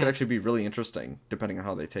think this could actually be really interesting depending on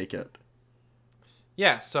how they take it.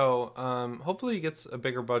 Yeah, so hopefully it gets a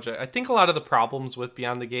bigger budget. I think a lot of the problems with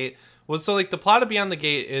Beyond the Gate was, so like the plot of Beyond the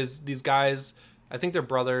Gate is these guys, I think they're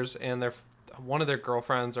brothers, and they're one of their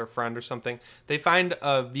girlfriends or friend or something. They find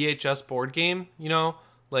a VHS board game,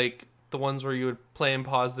 like the ones where you would play and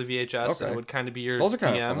pause the VHS and it would kind of be your Those are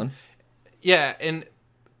kind DM. of fun. Yeah, and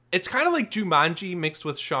it's kind of like Jumanji mixed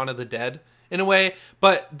with Shaun of the Dead in a way,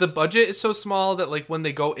 but the budget is so small that like when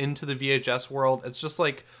they go into the VHS world, it's just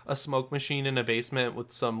like a smoke machine in a basement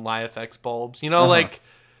with some LIFX bulbs, like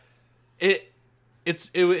it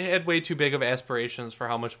had way too big of aspirations for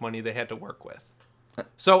how much money they had to work with.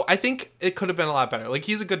 So I think it could have been a lot better. Like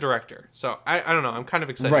he's a good director, so I don't know, I'm kind of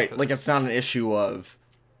excited. Right, for like this. it's not an issue of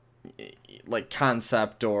like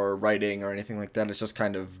concept or writing or anything like that. It's just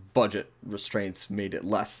kind of budget restraints made it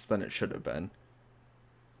less than it should have been.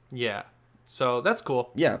 Yeah. So that's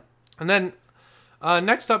cool. Yeah. And then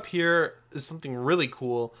next up here is something really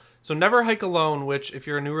cool. So Never Hike Alone, which if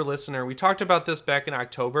you're a newer listener, we talked about this back in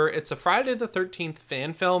October. It's a Friday the 13th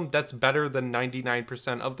fan film that's better than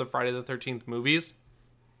 99% of the Friday the 13th movies.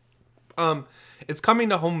 It's coming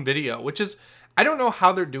to home video, which is, I don't know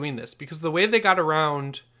how they're doing this, because the way they got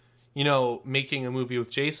around, making a movie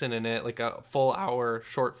with Jason in it, like a full hour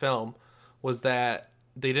short film, was that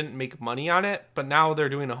they didn't make money on it, but now they're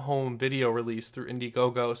doing a home video release through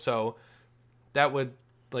Indiegogo, so that would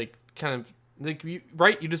like kind of like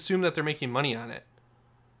you'd assume that they're making money on it.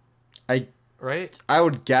 I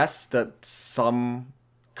would guess that some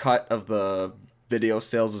cut of the video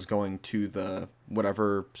sales is going to the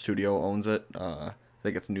whatever studio owns it. I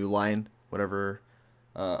think it's New Line, whatever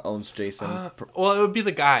owns Jason. Well, it would be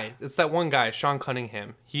the guy. It's that one guy, Sean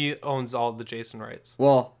Cunningham. He owns all the Jason rights.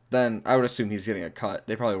 Well, then I would assume he's getting a cut.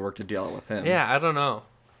 They probably worked a deal out with him. Yeah, I don't know.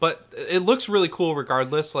 But it looks really cool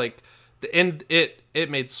regardless. Like, and it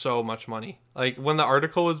made so much money. Like, when the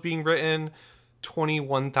article was being written,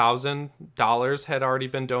 $21,000 had already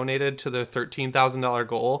been donated to the $13,000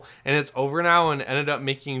 goal, and it's over now and ended up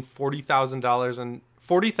making $40,000 and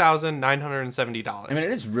 $40,970. I mean, it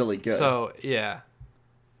is really good. So yeah,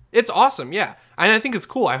 it's awesome. Yeah, and I think it's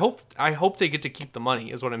cool. I hope they get to keep the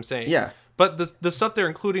money. Is what I'm saying. Yeah. But the stuff they're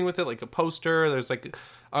including with it, like a poster, there's like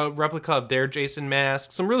a replica of their Jason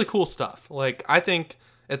mask, some really cool stuff. Like, I think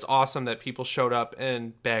it's awesome that people showed up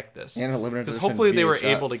and backed this, And a limited because edition hopefully they were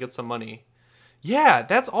VHS. able to get some money. Yeah,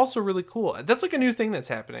 that's also really cool. That's like a new thing that's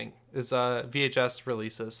happening, is VHS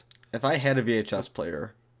releases. If I had a VHS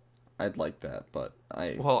player, I'd like that, but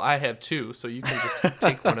Well, I have two, so you can just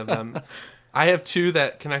take one of them. I have two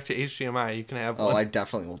that connect to HDMI. You can have one. Oh, I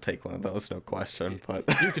definitely will take one of those, no question. But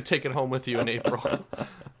You could take it home with you in April.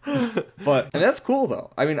 and that's cool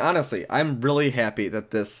though. I mean, honestly, I'm really happy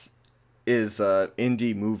that this is a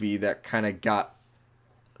indie movie that kind of got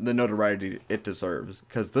the notoriety it deserves,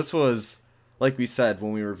 because this was, like we said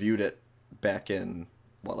when we reviewed it back in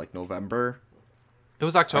like November. It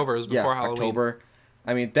was October. It was before Halloween. October.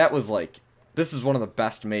 I mean, that was like, this is one of the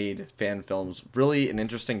best made fan films. Really an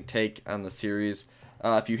interesting take on the series.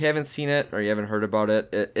 If you haven't seen it or you haven't heard about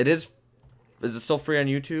it, it is it still free on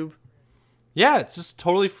YouTube? Yeah, it's just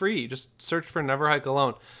totally free. Just search for Never Hike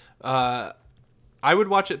Alone. I would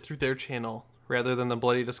watch it through their channel rather than the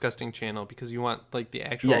Bloody Disgusting channel, because you want like the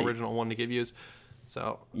actual original one to give views.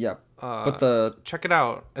 So yeah, but check it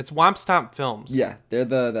out. It's Womp Stomp Films. Yeah,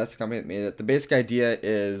 that's the company that made it. The basic idea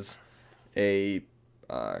is a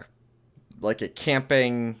like a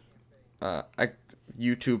camping a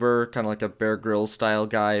YouTuber, kind of like a Bear Grylls style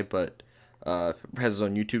guy, but has his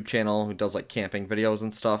own YouTube channel who does like camping videos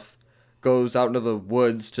and stuff. Goes out into the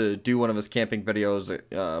woods to do one of his camping videos,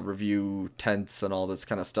 review tents and all this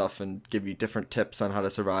kind of stuff, and give you different tips on how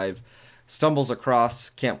to survive. Stumbles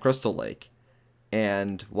across Camp Crystal Lake,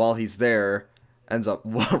 and while he's there, ends up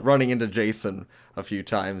running into Jason a few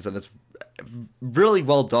times, and it's really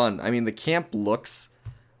well done. I mean, the camp looks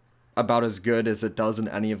about as good as it does in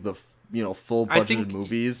any of the full budgeted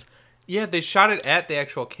movies. Yeah, they shot it at the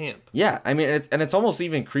actual camp. Yeah, I mean, it's almost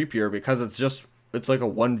even creepier because it's like a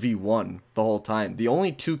 1v1 the whole time. The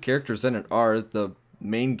only two characters in it are the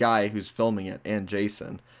main guy who's filming it and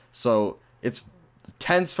Jason. So it's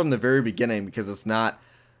tense from the very beginning, because it's not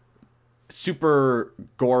super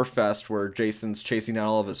gore fest where Jason's chasing down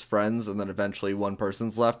all of his friends and then eventually one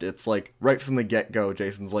person's left. It's like right from the get-go,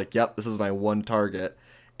 Jason's like, yep, this is my one target.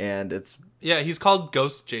 And it's... Yeah, he's called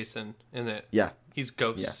Ghost Jason in it. Yeah. He's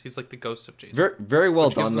Ghost. Yeah. He's like the ghost of Jason. Very, very well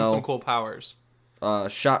which done, gives though. him some cool powers.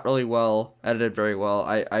 Shot really well, edited very well.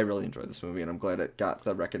 I really enjoyed this movie, and I'm glad it got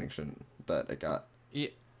the recognition that it got. Yeah.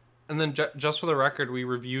 And then just for the record, we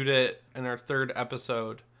reviewed it in our third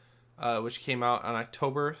episode, which came out on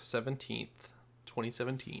October 17th,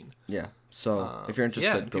 2017. Yeah. So if you're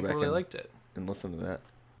interested, go back really liked it and listen to that.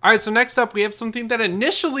 All right, so next up, we have something that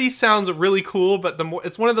initially sounds really cool, but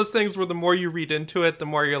it's one of those things where the more you read into it, the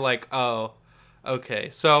more you're like, oh, okay.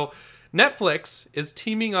 So Netflix is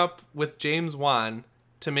teaming up with James Wan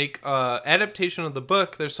to make an adaptation of the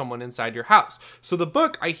book, There's Someone Inside Your House. So the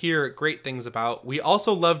book I hear great things about. We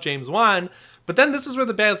also love James Wan, but then this is where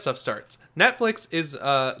the bad stuff starts. Netflix is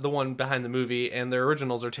the one behind the movie, and their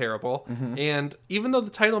originals are terrible. Mm-hmm. And even though the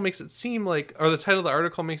title makes it seem like, or the title of the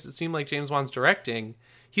article makes it seem like James Wan's directing,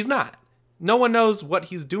 he's not. No one knows what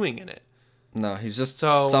he's doing in it. No, he's just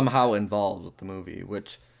somehow involved with the movie,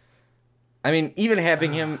 which, I mean, even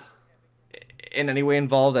having him in any way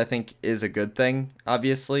involved, I think, is a good thing,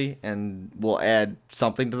 obviously, and will add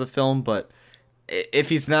something to the film. But if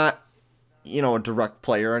he's not, a direct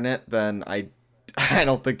player in it, then I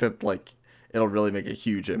don't think that, like, it'll really make a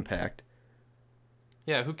huge impact.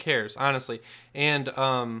 Yeah, who cares, honestly? And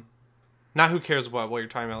not who cares about what you're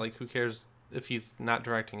talking about, like, who cares if he's not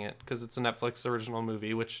directing it, because it's a Netflix original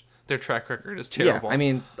movie, which their track record is terrible. Yeah, I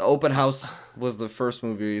mean, The Open House was the first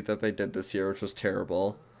movie that they did this year, which was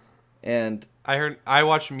terrible. And I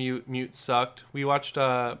watched Mute sucked.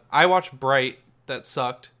 I watched Bright, that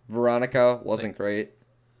sucked. Veronica wasn't great.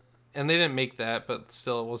 And they didn't make that, but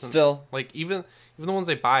still it wasn't. Still, like, even the ones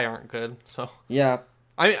they buy aren't good. So yeah.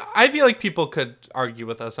 I feel like people could argue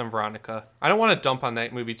with us on Veronica. I don't want to dump on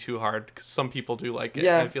that movie too hard, because some people do like it.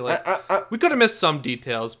 Yeah, I feel like we could have missed some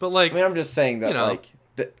details, but like, I mean, I'm just saying that like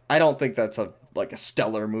I don't think that's a like a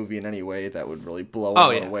stellar movie in any way that would really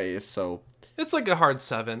blow it away. So it's like a hard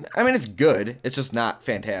 7. I mean, it's good. It's just not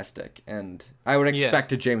fantastic. And I would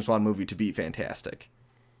expect a James Wan movie to be fantastic.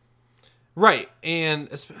 Right. And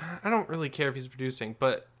I don't really care if he's producing,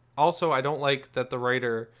 but also I don't like that the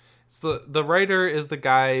writer... The writer is the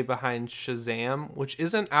guy behind Shazam, which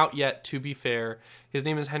isn't out yet, to be fair. His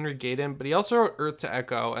name is Henry Gayden, but he also wrote Earth to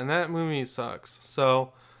Echo, and that movie sucks.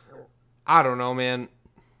 So, I don't know, man.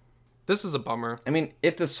 This is a bummer. I mean,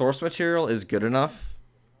 if the source material is good enough,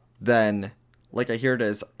 then, like I hear it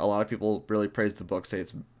is, a lot of people really praise the book, say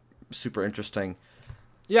it's super interesting.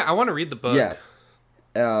 Yeah, I want to read the book. Yeah.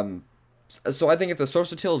 So I think if the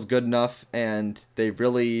source material is good enough and they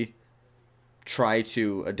really try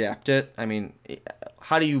to adapt it, I mean,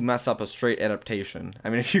 how do you mess up a straight adaptation?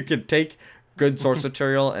 I mean, if you could take good source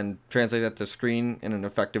material and translate that to screen in an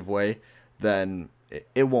effective way, then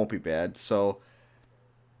it won't be bad. So,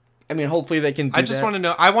 I mean, hopefully they can do I just want to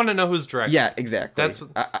know. I want to know who's directing. Yeah, exactly.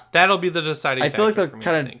 That'll be the deciding factor. I feel like they're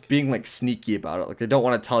kind of being like sneaky about it. Like they don't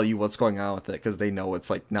want to tell you what's going on with it because they know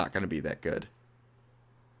it's like not going to be that good.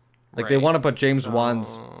 Like they want to put James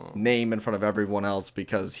Wan's name in front of everyone else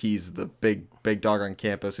because he's the big dog on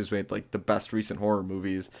campus who's made like the best recent horror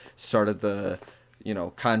movies, started the,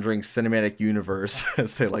 Conjuring cinematic universe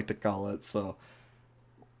as they like to call it. So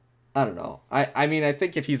I don't know. I mean, I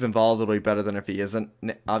think if he's involved, it'll be better than if he isn't,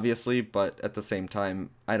 obviously. But at the same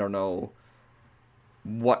time, I don't know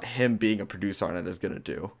what him being a producer on it is going to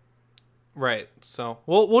do. Right. So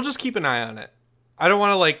we'll just keep an eye on it. I don't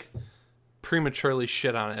want to prematurely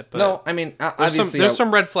shit on it, but no, I mean, obviously there's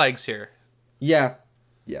some red flags here. Yeah,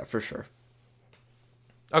 for sure.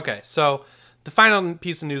 Okay, so the final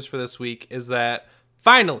piece of news for this week is that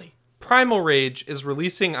finally Primal Rage is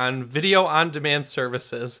releasing on video on demand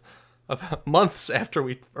services months after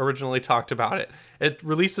we originally talked about it. It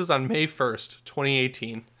releases on May 1st,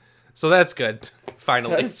 2018. So that's good.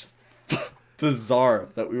 Finally. That is bizarre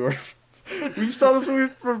that we saw this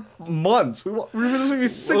movie for months. We reviewed this movie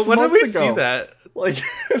 6 months ago. When did we see that?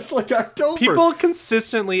 It's like October. People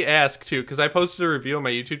consistently ask, too, because I posted a review on my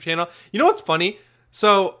YouTube channel. You know what's funny?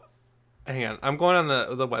 So, hang on. I'm going on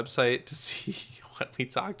the website to see what we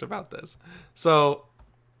talked about this. So,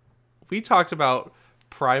 we talked about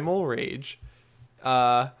Primal Rage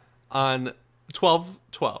on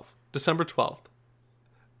 12/12, December 12th,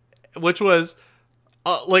 which was...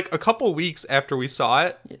 a couple weeks after we saw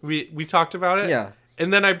it, we talked about it. Yeah.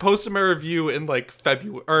 And then I posted my review in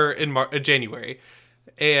February or in January.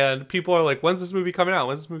 And people are like, when's this movie coming out?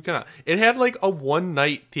 It had a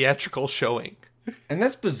one-night theatrical showing. And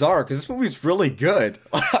that's bizarre because this movie's really good.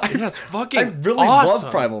 That's fucking I really awesome.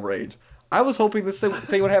 love Primal Rage. I was hoping this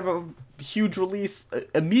thing would have a huge release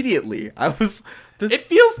immediately. It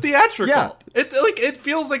feels theatrical. Yeah. It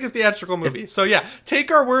feels like a theatrical movie. So yeah, take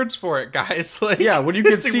our words for it, guys. When you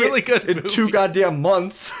can see really good in movie. 2 goddamn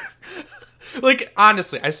months.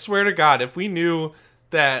 Honestly, I swear to God, if we knew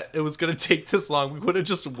that it was gonna take this long, we would have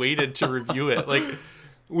just waited to review it.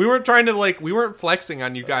 We weren't trying to we weren't flexing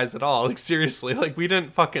on you guys at all. Seriously, we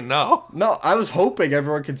didn't fucking know. No, I was hoping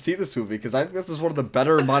everyone could see this movie because I think this is one of the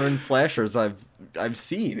better modern slashers I've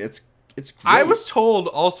seen. It's great. I was told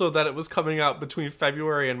also that it was coming out between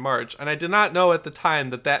February and March, and I did not know at the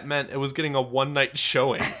time that meant it was getting a one-night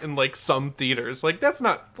showing in some theaters. That's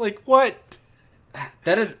not what.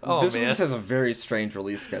 That is. This movie has a very strange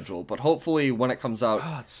release schedule, but hopefully when it comes out,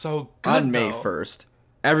 it's so good on May 1st,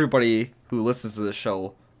 everybody who listens to this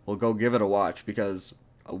show will go give it a watch because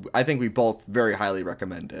I think we both very highly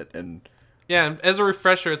recommend it. And yeah, and as a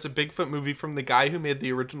refresher, it's a Bigfoot movie from the guy who made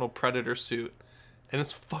the original Predator suit. And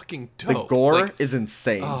it's fucking dope. The gore is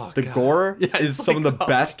insane. Oh, the God. gore is some of the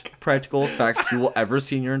best practical effects you will ever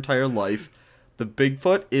see in your entire life. The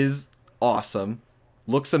Bigfoot is awesome.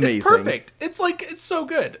 Looks amazing. It's perfect. It's so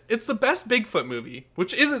good. It's the best Bigfoot movie,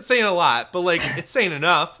 which isn't saying a lot, but it's saying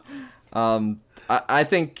enough. I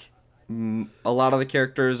think a lot of the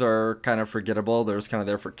characters are kind of forgettable. They're just kind of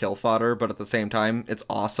there for kill fodder, but at the same time, it's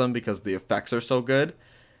awesome because the effects are so good.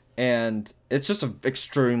 And it's just an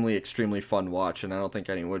extremely, extremely fun watch, and I don't think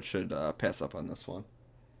anyone should pass up on this one.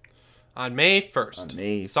 On May 1st. On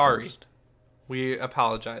May 1st. Sorry. We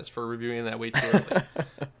apologize for reviewing that way too early.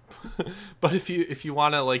 But if you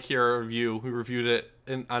want to hear a review, we reviewed it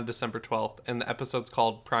on December 12th, and the episode's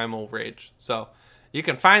called Primal Rage. So you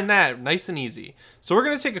can find that nice and easy. So we're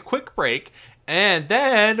going to take a quick break, and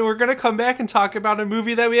then we're going to come back and talk about a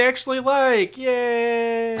movie that we actually like.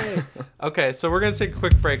 Yay! Okay, so we're going to take a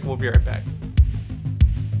quick break. We'll be right back.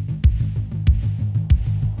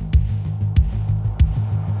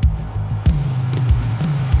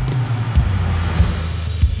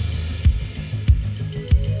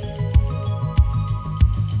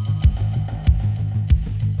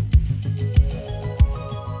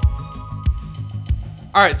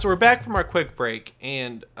 All right, so we're back from our quick break,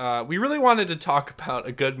 and we really wanted to talk about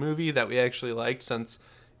a good movie that we actually liked since,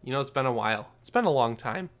 it's been a while. It's been a long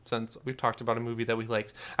time since we've talked about a movie that we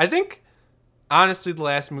liked. I think, honestly, the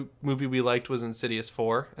last movie we liked was Insidious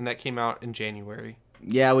 4, and that came out in January.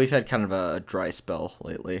 Yeah, we've had kind of a dry spell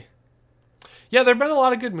lately. Yeah, there have been a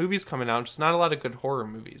lot of good movies coming out, just not a lot of good horror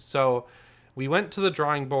movies. So we went to the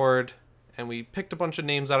drawing board, and we picked a bunch of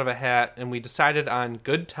names out of a hat, and we decided on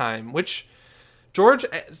Good Time, which... George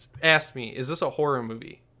asked me, is this a horror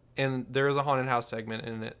movie? And there is a haunted house segment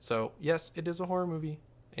in it. So, yes, it is a horror movie.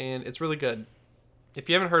 And it's really good. If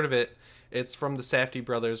you haven't heard of it, it's from the Safdie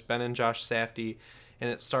brothers, Ben and Josh Safdie. And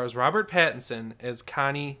it stars Robert Pattinson as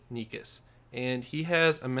Connie Nikas. And he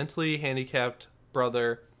has a mentally handicapped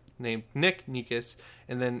brother named Nick Nikas.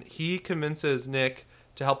 And then he convinces Nick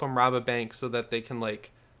to help him rob a bank so that they can,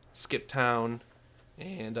 skip town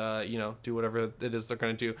and do whatever it is they're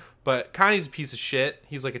going to do. But Connie's a piece of shit.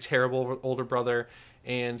 He's like a terrible older brother,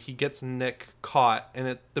 and he gets Nick caught.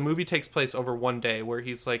 And the movie takes place over one day where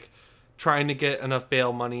he's trying to get enough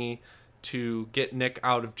bail money to get Nick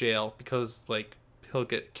out of jail because he'll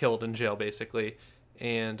get killed in jail basically.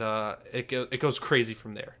 And it goes crazy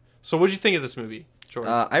from there. So what'd you think of this movie,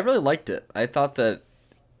 Jordan? I really liked it. I thought that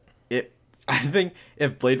I think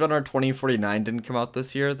if Blade Runner 2049 didn't come out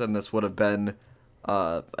this year, then this would have been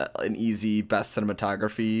an easy best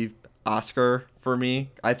cinematography Oscar for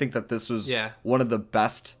me. I think that this was one of the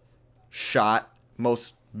best shot,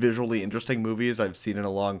 most visually interesting movies I've seen in a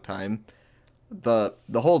long time. The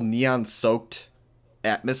whole neon soaked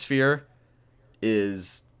atmosphere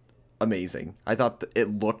is amazing. I thought that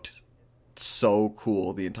it looked so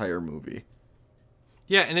cool the entire movie.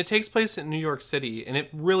 Yeah, and it takes place in New York City, and it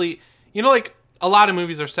really, a lot of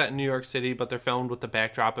movies are set in New York City, but they're filmed with the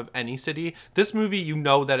backdrop of any city. This movie,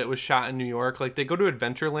 that it was shot in New York. They go to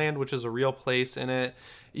Adventureland, which is a real place in it.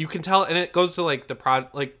 You can tell, and it goes to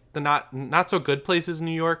the not so good places in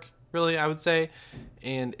New York, really, I would say.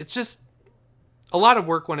 And it's just a lot of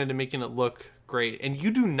work went into making it look great. And you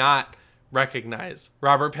do not recognize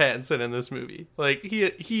Robert Pattinson in this movie.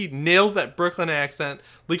 He nails that Brooklyn accent.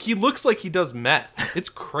 He looks like he does meth. It's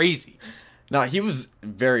crazy. No, he was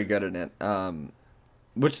very good in it,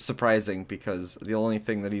 which is surprising because the only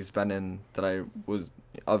thing that he's been in that I was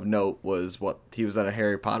of note was he was in a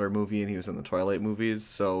Harry Potter movie and he was in the Twilight movies.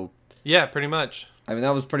 So yeah, pretty much. I mean,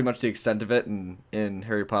 that was pretty much the extent of it. And in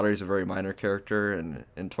Harry Potter, he's a very minor character, and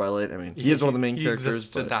in Twilight, I mean, he is one of the main characters. He exists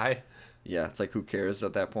to die. Yeah, it's who cares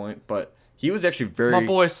at that point? But he was actually my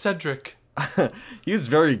boy Cedric. He was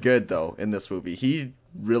very good though in this movie. He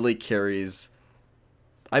really carries.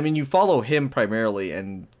 I mean, you follow him primarily,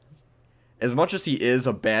 and as much as he is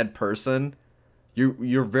a bad person,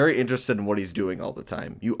 you're very interested in what he's doing all the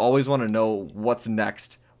time. You always want to know what's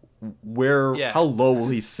next. How low will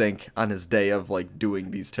he sink on his day of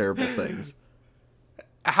doing these terrible things?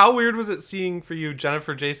 How weird was it seeing for you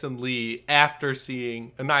Jennifer Jason Leigh after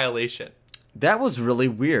seeing Annihilation? That was really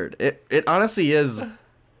weird. It honestly is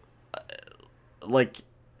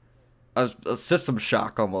a system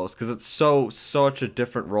shock almost, because it's such a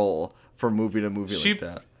different role for movie to movie like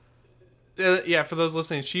that. Yeah, for those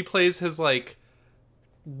listening, she plays his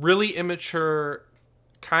really immature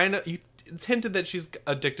kind of. It's hinted that she's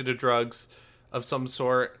addicted to drugs of some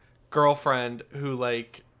sort. Girlfriend who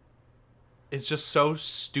is just so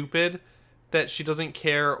stupid that she doesn't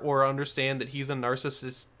care or understand that he's a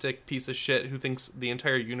narcissistic piece of shit who thinks the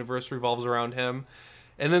entire universe revolves around him.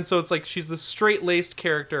 And then so it's she's the straight-laced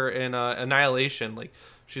character in Annihilation.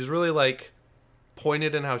 She's really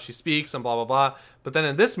pointed in how she speaks and blah blah blah. But then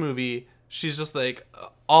in this movie, she's just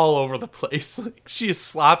all over the place. She is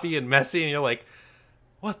sloppy and messy, and you're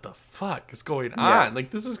what the fuck is going on?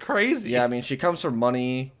 This is crazy. Yeah, I mean, she comes from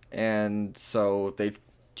money, and so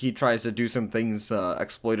he tries to do some things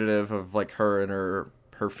exploitative of her and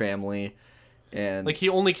her family. And he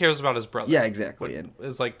only cares about his brother. Yeah, exactly. And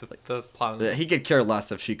is the plot. He could care less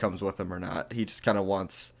if she comes with him or not. He just kind of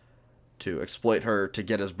wants to exploit her to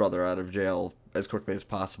get his brother out of jail as quickly as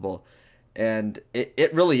possible. And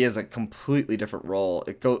it really is a completely different role.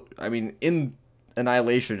 In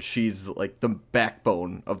Annihilation, she's the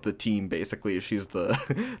backbone of the team. Basically, she's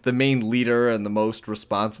the the main leader and the most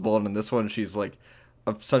responsible. And in this one, she's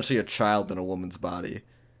essentially a child in a woman's body.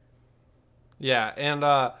 Yeah,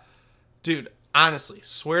 and dude. Honestly,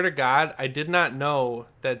 swear to God, I did not know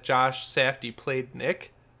that Josh Safdie played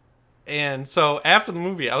Nick. And so after the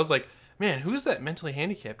movie, I was like, man, who's that mentally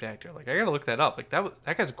handicapped actor? I gotta look that up.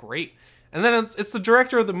 That guy's great. And then it's the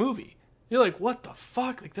director of the movie. You're what the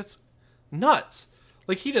fuck? That's nuts.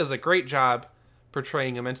 He does a great job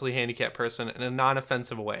portraying a mentally handicapped person in a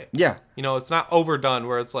non-offensive way. Yeah. You know, it's not overdone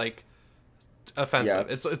where it's like offensive.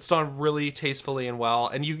 Yeah, it's done really tastefully and well,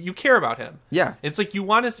 and you care about him. Yeah. It's like you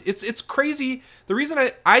want to. It's crazy. The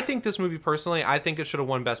reason I think this movie personally, I think it should have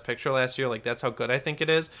won Best Picture last year. Like that's how good I think it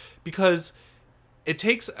is, because it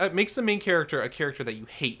makes the main character a character that you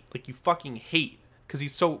hate, like you fucking hate, because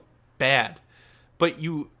he's so bad. But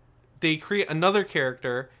they create another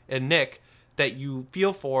character in Nick that you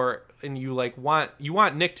feel for, and you like want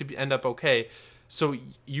Nick to end up okay. So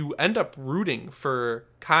you end up rooting for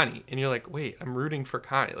Connie, and you're like, wait, I'm rooting for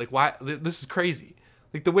Connie. Like, why? This is crazy.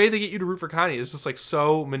 Like, the way they get you to root for Connie is just, like,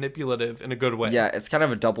 so manipulative in a good way. Yeah, it's kind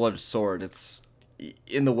of a double-edged sword. It's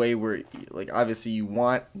in the way where, like, obviously you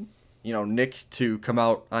want, you know, Nick to come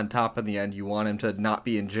out on top in the end. You want him to not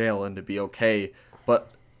be in jail and to be okay.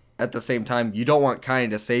 But at the same time, you don't want Connie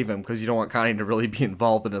to save him because you don't want Connie to really be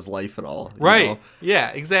involved in his life at all. Right. Know?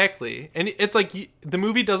 Yeah, exactly. And it's like the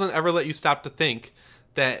movie doesn't ever let you stop to think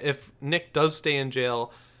that if Nick does stay in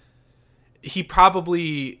jail, he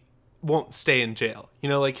probably won't stay in jail. You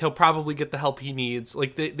know, like he'll probably get the help he needs.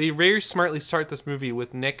 Like they very smartly start this movie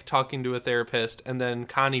with Nick talking to a therapist, and then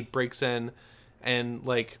Connie breaks in and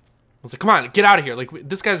like was like, "Come on, get out of here! Like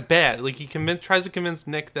this guy's bad." Like he tries to convince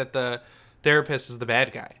Nick that the therapist is the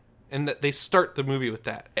bad guy, and that they start the movie with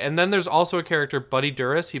that. And then there's also a character, Buddy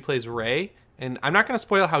Duras. He plays Ray. And I'm not going to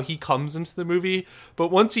spoil how he comes into the movie, but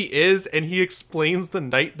once he is and he explains the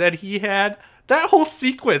night that he had, that whole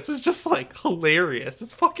sequence is just like hilarious.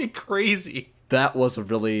 It's fucking crazy. That was a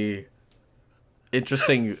really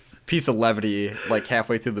interesting piece of levity, like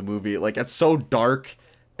halfway through the movie. Like it's so dark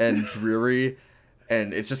and dreary,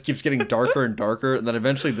 and it just keeps getting darker and darker. And then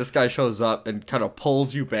eventually this guy shows up and kind of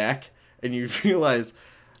pulls you back, and you realize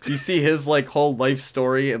you see his like whole life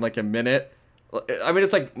story in like a minute. I mean,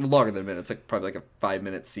 it's like longer than a minute. It's like probably like a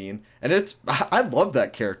 5-minute scene, and I love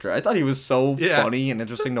that character. I thought he was so funny and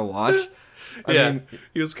interesting to watch. I mean,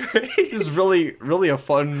 he was great. He was really, really a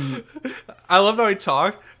fun. I loved how he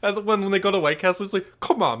talked. And when they go to White Castle, he's like,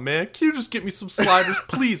 "Come on, man, can you just get me some sliders,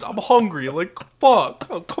 please? I'm hungry. Like, fuck,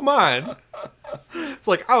 oh, come on." It's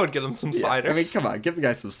like I would get him some sliders. I mean, come on, give the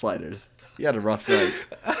guy some sliders. He had a rough night,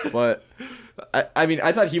 but I mean,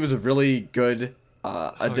 I thought he was a really good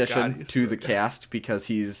addition to the cast because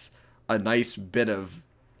he's a nice bit of,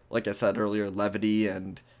 like I said earlier, levity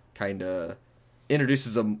and kind of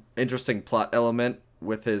introduces an interesting plot element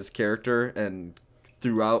with his character, and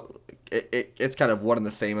throughout it's kind of one and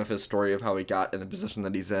the same of his story of how he got in the position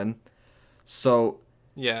that he's in. So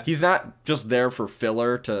yeah, he's not just there for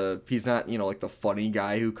filler. He's not, you know, like the funny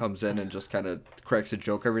guy who comes in and just kind of cracks a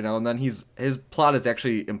joke every now and then. His plot is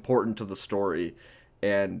actually important to the story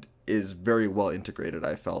and is very well integrated,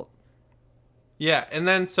 I felt. Yeah, and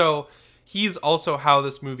then so he's also how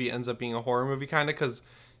this movie ends up being a horror movie, kind of, because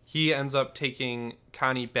he ends up taking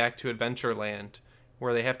Connie back to Adventureland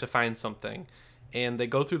where they have to find something, and they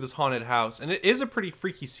go through this haunted house, and it is a pretty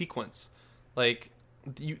freaky sequence. Like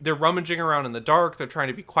they're rummaging around in the dark, they're trying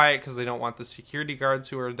to be quiet because they don't want the security guards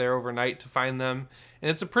who are there overnight to find them, and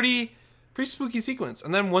it's a pretty spooky sequence.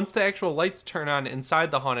 And then once the actual lights turn on inside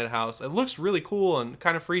the haunted house, it looks really cool and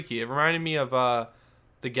kind of freaky. It reminded me of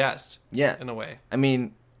The Guest. Yeah, in a way. I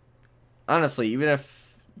mean, honestly, even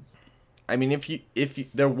if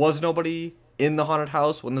there was nobody in the haunted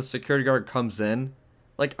house when the security guard comes in,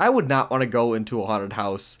 like I would not want to go into a haunted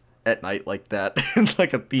house at night like that in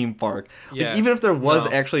like a theme park. Yeah, like, even if there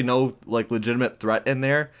was actually no like legitimate threat in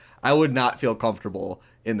there, I would not feel comfortable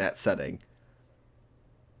in that setting.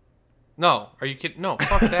 No, are you kidding? No,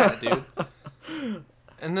 fuck that, dude.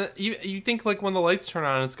 And then you think like when the lights turn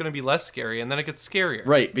on, it's going to be less scary, and then it gets scarier.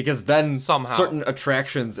 Right, because then somehow certain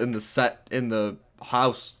attractions in the set in the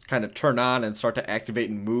house kind of turn on and start to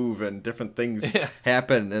activate and move, and different things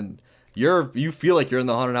happen, and you feel like you're in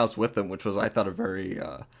the haunted house with them, which was, I thought, a very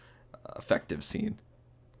effective scene.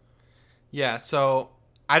 Yeah, so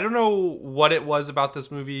I don't know what it was about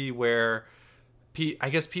this movie where I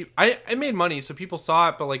guess I made money, so people saw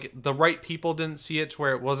it, but like the right people didn't see it to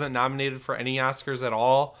where it wasn't nominated for any Oscars at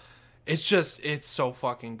all. It's so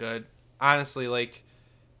fucking good. Honestly, like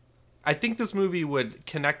I think this movie would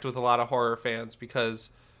connect with a lot of horror fans because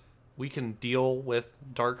we can deal with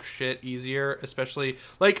dark shit easier, especially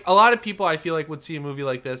like a lot of people I feel like would see a movie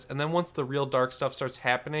like this, and then once the real dark stuff starts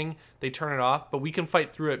happening, they turn it off, but we can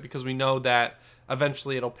fight through it because we know that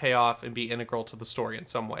eventually it'll pay off and be integral to the story in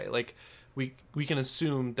some way. Like we can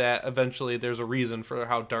assume that eventually there's a reason for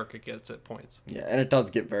how dark it gets at points. Yeah, and it does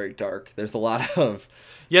get very dark. There's a lot of...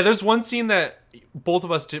 Yeah, there's one scene that both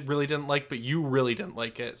of us really didn't like, but you really didn't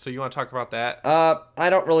like it. So you want to talk about that? I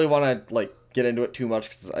don't really want to like get into it too much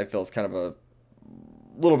because I feel it's kind of a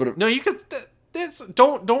little bit of No, you could. This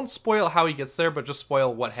don't spoil how he gets there, but just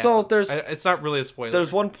spoil what happens. So there's it's not really a spoiler.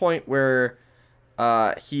 There's one point where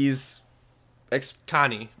he's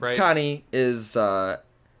Connie, right? Connie is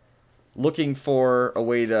looking for a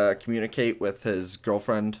way to communicate with his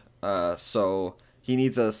girlfriend. So he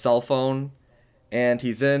needs a cell phone, and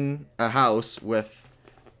he's in a house with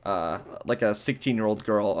like a 16-year-old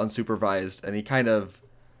girl unsupervised, and he kind of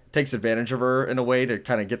takes advantage of her in a way to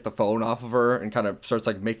kind of get the phone off of her and kind of starts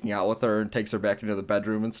like making out with her and takes her back into the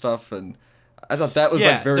bedroom and stuff. And I thought that was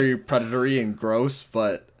like very predatory and gross,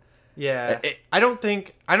 but yeah, I don't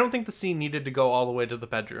think the scene needed to go all the way to the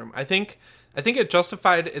bedroom. I think it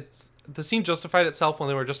justified the scene justified itself when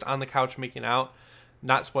they were just on the couch making out,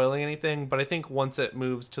 not spoiling anything. But I think once it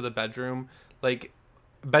moves to the bedroom, like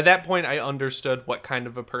by that point, I understood what kind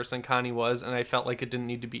of a person Connie was, and I felt like it didn't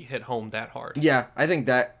need to be hit home that hard. Yeah, I think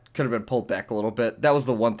that could have been pulled back a little bit. That was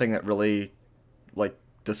the one thing that really like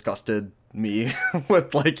disgusted me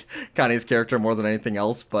with like Connie's character more than anything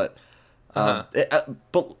else. But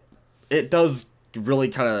but it does really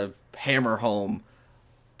kind of hammer home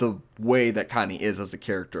the way that Connie is as a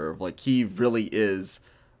character. Of like, he really is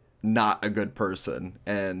not a good person,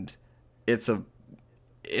 and it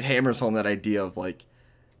hammers home that idea of like,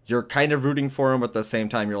 you're kind of rooting for him, but at the same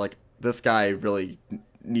time you're like, this guy really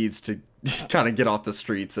needs to kind of get off the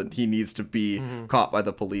streets, and he needs to be caught by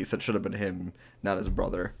the police. It should have been him, not his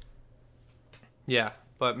brother. Yeah,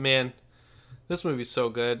 but man, this movie's so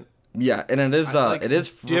good. Yeah, and it is it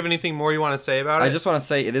is do you have anything more you want to say about it? I just want to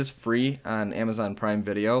say it is free on Amazon Prime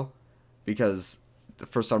Video, because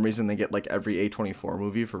for some reason they get like every A24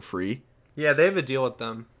 movie for free. Yeah, they have a deal with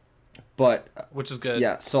them. But which is good.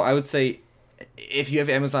 Yeah, so I would say if you have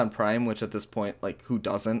Amazon Prime, which at this point, like, who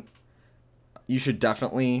doesn't, you should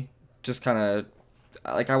definitely just kind of,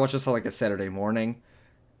 like, I watched this on like a Saturday morning,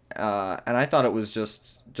 and I thought it was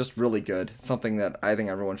just really good. Something that I think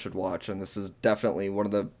everyone should watch, and this is definitely one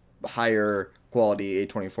of the higher quality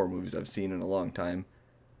A24 movies I've seen in a long time.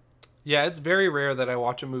 Yeah, it's very rare that I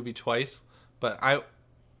watch a movie twice, but I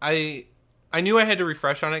knew I had to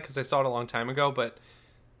refresh on it because I saw it a long time ago, but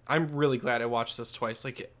I'm really glad I watched this twice.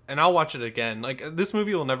 Like, and I'll watch it again. Like, this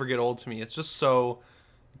movie will never get old to me. It's just so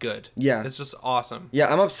good. Yeah. It's just awesome.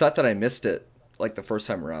 Yeah, I'm upset that I missed it, like, the first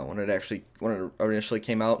time around when it initially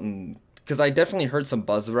came out, and because I definitely heard some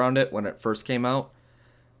buzz around it when it first came out.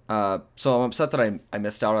 So I'm upset that I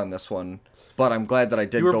missed out on this one, but I'm glad that I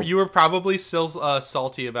did. You were probably still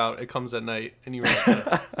salty about It Comes at Night, and you were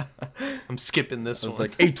like, I'm skipping this one. I was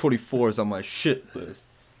like, A24 is on my shit list.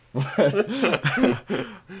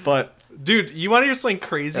 But dude, you want to hear something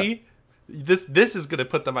crazy? Yeah. This is gonna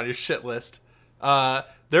put them on your shit list.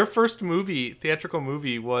 Their first theatrical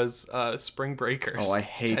movie was Spring Breakers. Oh, I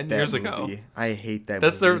hate 10 that years movie. ago. I hate that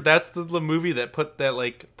movie. movie. That's the movie that put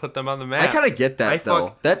them on the map. I kind of get that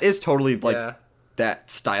though. That is totally like that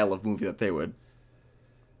style of movie that they would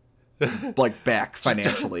like back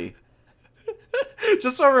financially.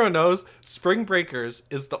 Just so everyone knows, Spring Breakers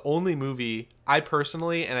is the only movie I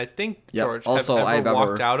personally, and I think George, also I've ever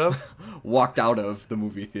walked out of. Walked out of the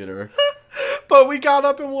movie theater. But we got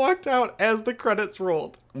up and walked out as the credits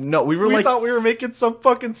rolled. No, we thought we were making some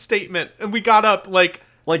fucking statement, and we got up like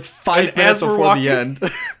 5 minutes before the end.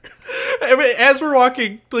 I mean, as we're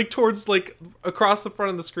walking like towards like across the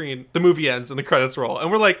front of the screen, the movie ends and the credits roll, and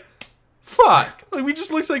we're like, "Fuck!" Like, we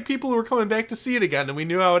just looked like people who were coming back to see it again, and we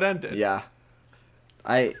knew how it ended. Yeah,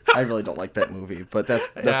 I really don't like that movie, but that's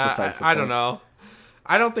besides the point. I don't know.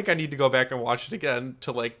 I don't think I need to go back and watch it again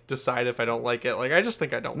to like decide if I don't like it. Like, I just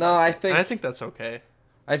think I don't. No, like I think that's okay.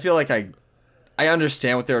 I feel like I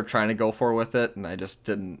understand what they were trying to go for with it, and I just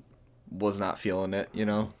was not feeling it. You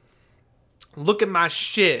know. Look at my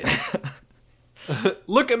shit.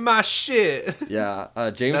 Look at my shit. Yeah,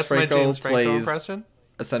 James Franco plays impression.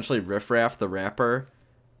 Essentially Riff Raff the rapper,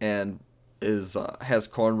 and has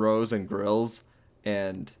cornrows and grills,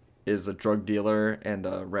 and is a drug dealer and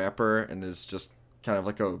a rapper, and is just kind of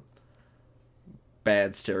like a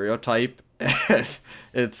bad stereotype. But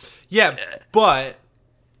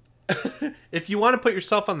if you want to put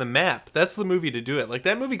yourself on the map, that's the movie to do it. Like,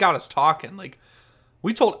 that movie got us talking. Like,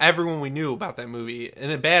 we told everyone we knew about that movie in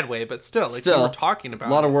a bad way, but still, we were talking about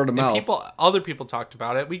it. A lot of word of mouth. Other people talked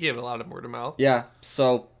about it. We gave it a lot of word of mouth. Yeah,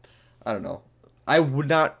 so, I don't know. I would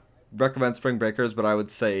not recommend Spring Breakers, but I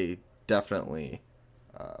would say definitely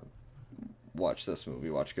watch this movie.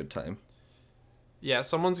 Watch Good Time. Yeah,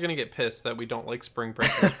 someone's going to get pissed that we don't like Spring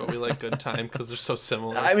Breakers, but we like Good Time because they're so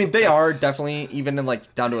similar. I mean, they are definitely, even in,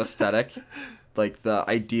 like, down to aesthetic. Like, the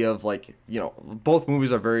idea of, like, you know, both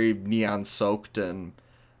movies are very neon-soaked and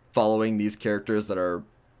following these characters that are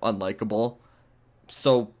unlikable.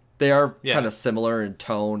 So they are Yeah. kind of similar in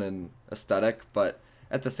tone and aesthetic, but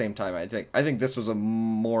at the same time, I think this was a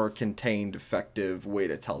more contained, effective way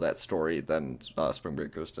to tell that story than Spring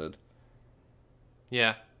Breakers did.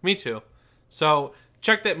 Yeah, me too. So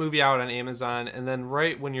check that movie out on Amazon, and then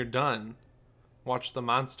right when you're done, watch The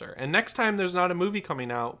Monster. And next time there's not a movie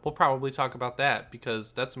coming out, we'll probably talk about that,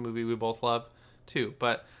 because that's a movie we both love too.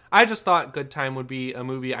 But I just thought Good Time would be a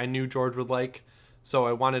movie I knew George would like, so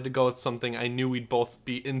I wanted to go with something I knew we'd both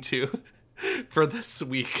be into for this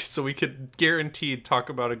week, so we could guaranteed talk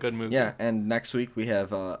about a good movie. Yeah, and next week we have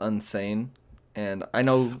Unsane, and I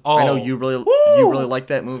know you really like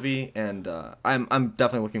that movie, and I'm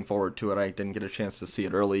definitely looking forward to it. I didn't get a chance to see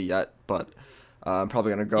it early yet, but I'm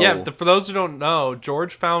probably gonna go. Yeah, for those who don't know,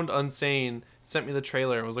 George found Unsane, sent me the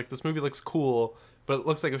trailer, and was like, "This movie looks cool, but it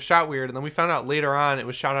looks like it was shot weird." And then we found out later on it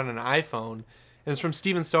was shot on an iPhone, and it's from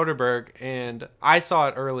Steven Soderbergh, and I saw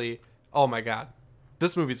it early. Oh my god,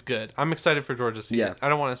 this movie's good. I'm excited for George to see it. I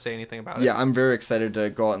don't want to say anything about it. Yeah, I'm very excited to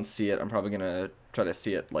go out and see it. I'm probably gonna try to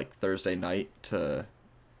see it like Thursday night to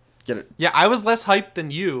get it. Yeah, I was less hyped than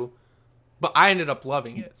you, but I ended up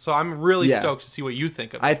loving it. So I'm really stoked to see what you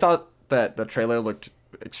think of it. I thought that the trailer looked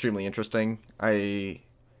extremely interesting. I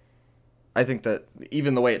think that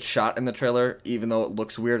even the way it's shot in the trailer, even though it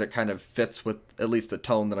looks weird, it kind of fits with at least the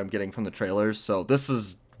tone that I'm getting from the trailers. So this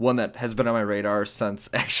is one that has been on my radar since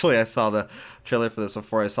actually I saw the trailer for this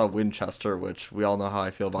before I saw Winchester, which we all know how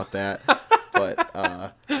I feel about that.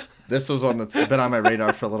 But this was one that's been on my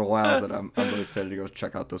radar for a little while that I'm really excited to go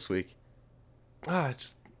check out this week. I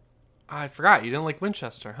forgot you didn't like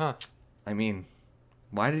Winchester, huh? I mean,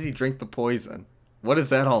 why did he drink the poison? What is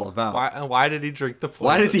that all about? Why did he drink the poison?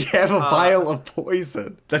 Why does he have a vial of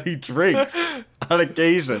poison that he drinks on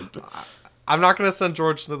occasion? I'm not going to send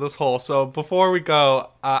George into this hole. So before we go,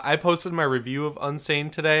 I posted my review of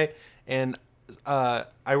Unsane today, and I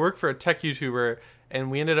work for a tech YouTuber,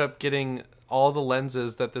 and we ended up getting all the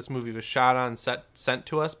lenses that this movie was shot on sent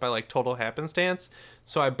to us by like total happenstance.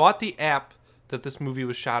 So I bought the app that this movie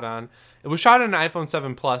was shot on. It was shot on an iPhone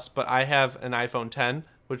 7 Plus, but I have an iPhone 10,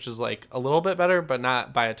 which is like a little bit better, but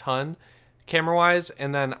not by a ton camera-wise.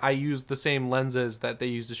 And then I used the same lenses that they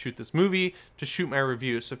used to shoot this movie to shoot my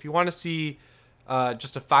review. So if you want to see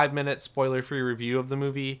just a 5-minute spoiler-free review of the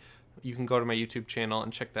movie, you can go to my YouTube channel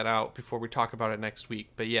and check that out before we talk about it next week.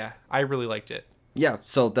 But yeah, I really liked it. Yeah,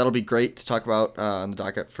 so that'll be great to talk about on the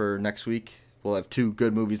docket for next week. We'll have 2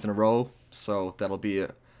 good movies in a row, so that'll be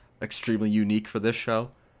extremely unique for this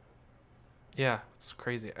show. Yeah, it's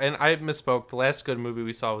crazy. And I misspoke. The last good movie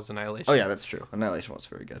we saw was Annihilation. Oh, yeah, that's true. Annihilation was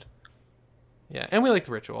very good. Yeah, and we liked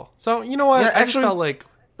The Ritual. So, you know what? Yeah, I just felt like...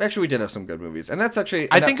 Actually, we did have some good movies. And that's actually a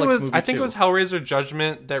I think Netflix movie, it was Hellraiser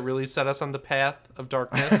Judgment that really set us on the path of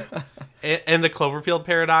darkness. and the Cloverfield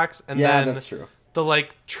Paradox. And then that's true. The,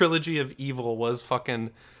 like, trilogy of evil was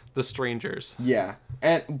fucking The Strangers. Yeah.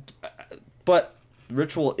 But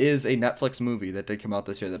Ritual is a Netflix movie that did come out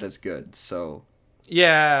this year that is good, so...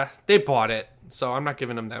 Yeah, they bought it, so I'm not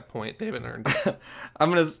giving them that point. They haven't earned it.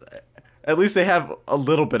 At least they have a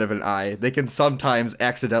little bit of an eye. They can sometimes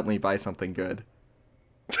accidentally buy something good.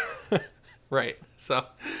 Right. So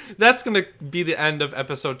that's going to be the end of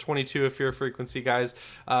episode 22 of Fear Frequency, guys.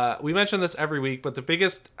 We mention this every week, but the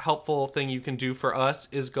biggest helpful thing you can do for us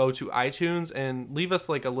is go to iTunes and leave us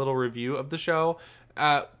like a little review of the show.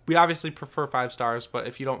 We obviously prefer 5 stars, but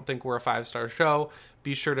if you don't think we're a 5-star show,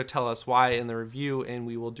 be sure to tell us why in the review, and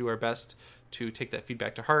we will do our best to take that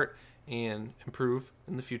feedback to heart and improve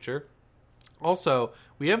in the future. Also,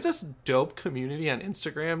 we have this dope community on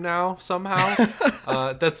Instagram now somehow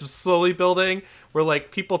that's slowly building, where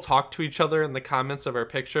like people talk to each other in the comments of our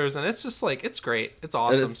pictures, and it's just like, it's great. It's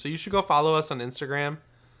awesome. So you should go follow us on Instagram.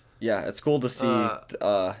 Yeah, it's cool to see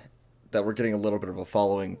that we're getting a little bit of a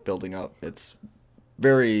following building up. It's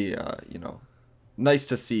very, nice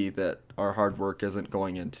to see that our hard work isn't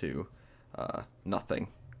going into nothing.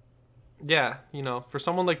 Yeah, for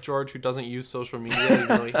someone like George who doesn't use social media, even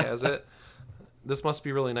though he has it, this must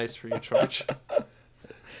be really nice for you, George.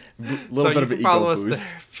 Little bit of an ego follow us boost.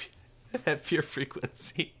 there at Fear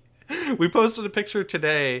Frequency. We posted a picture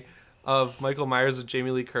today of Michael Myers and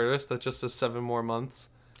Jamie Lee Curtis that just says 7 more months.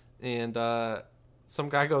 And some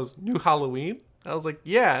guy goes, "New Halloween?" I was like,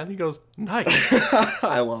 "Yeah." And he goes, "Nice."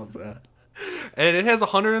 I love that. And it has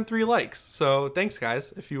 103 likes. So thanks,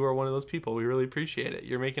 guys. If you are one of those people, we really appreciate it.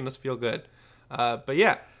 You're making us feel good. But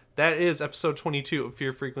yeah, that is episode 22 of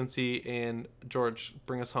Fear Frequency. And George,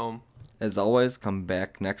 bring us home. As always, come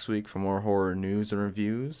back next week for more horror news and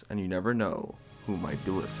reviews. And you never know who might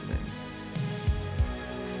be listening.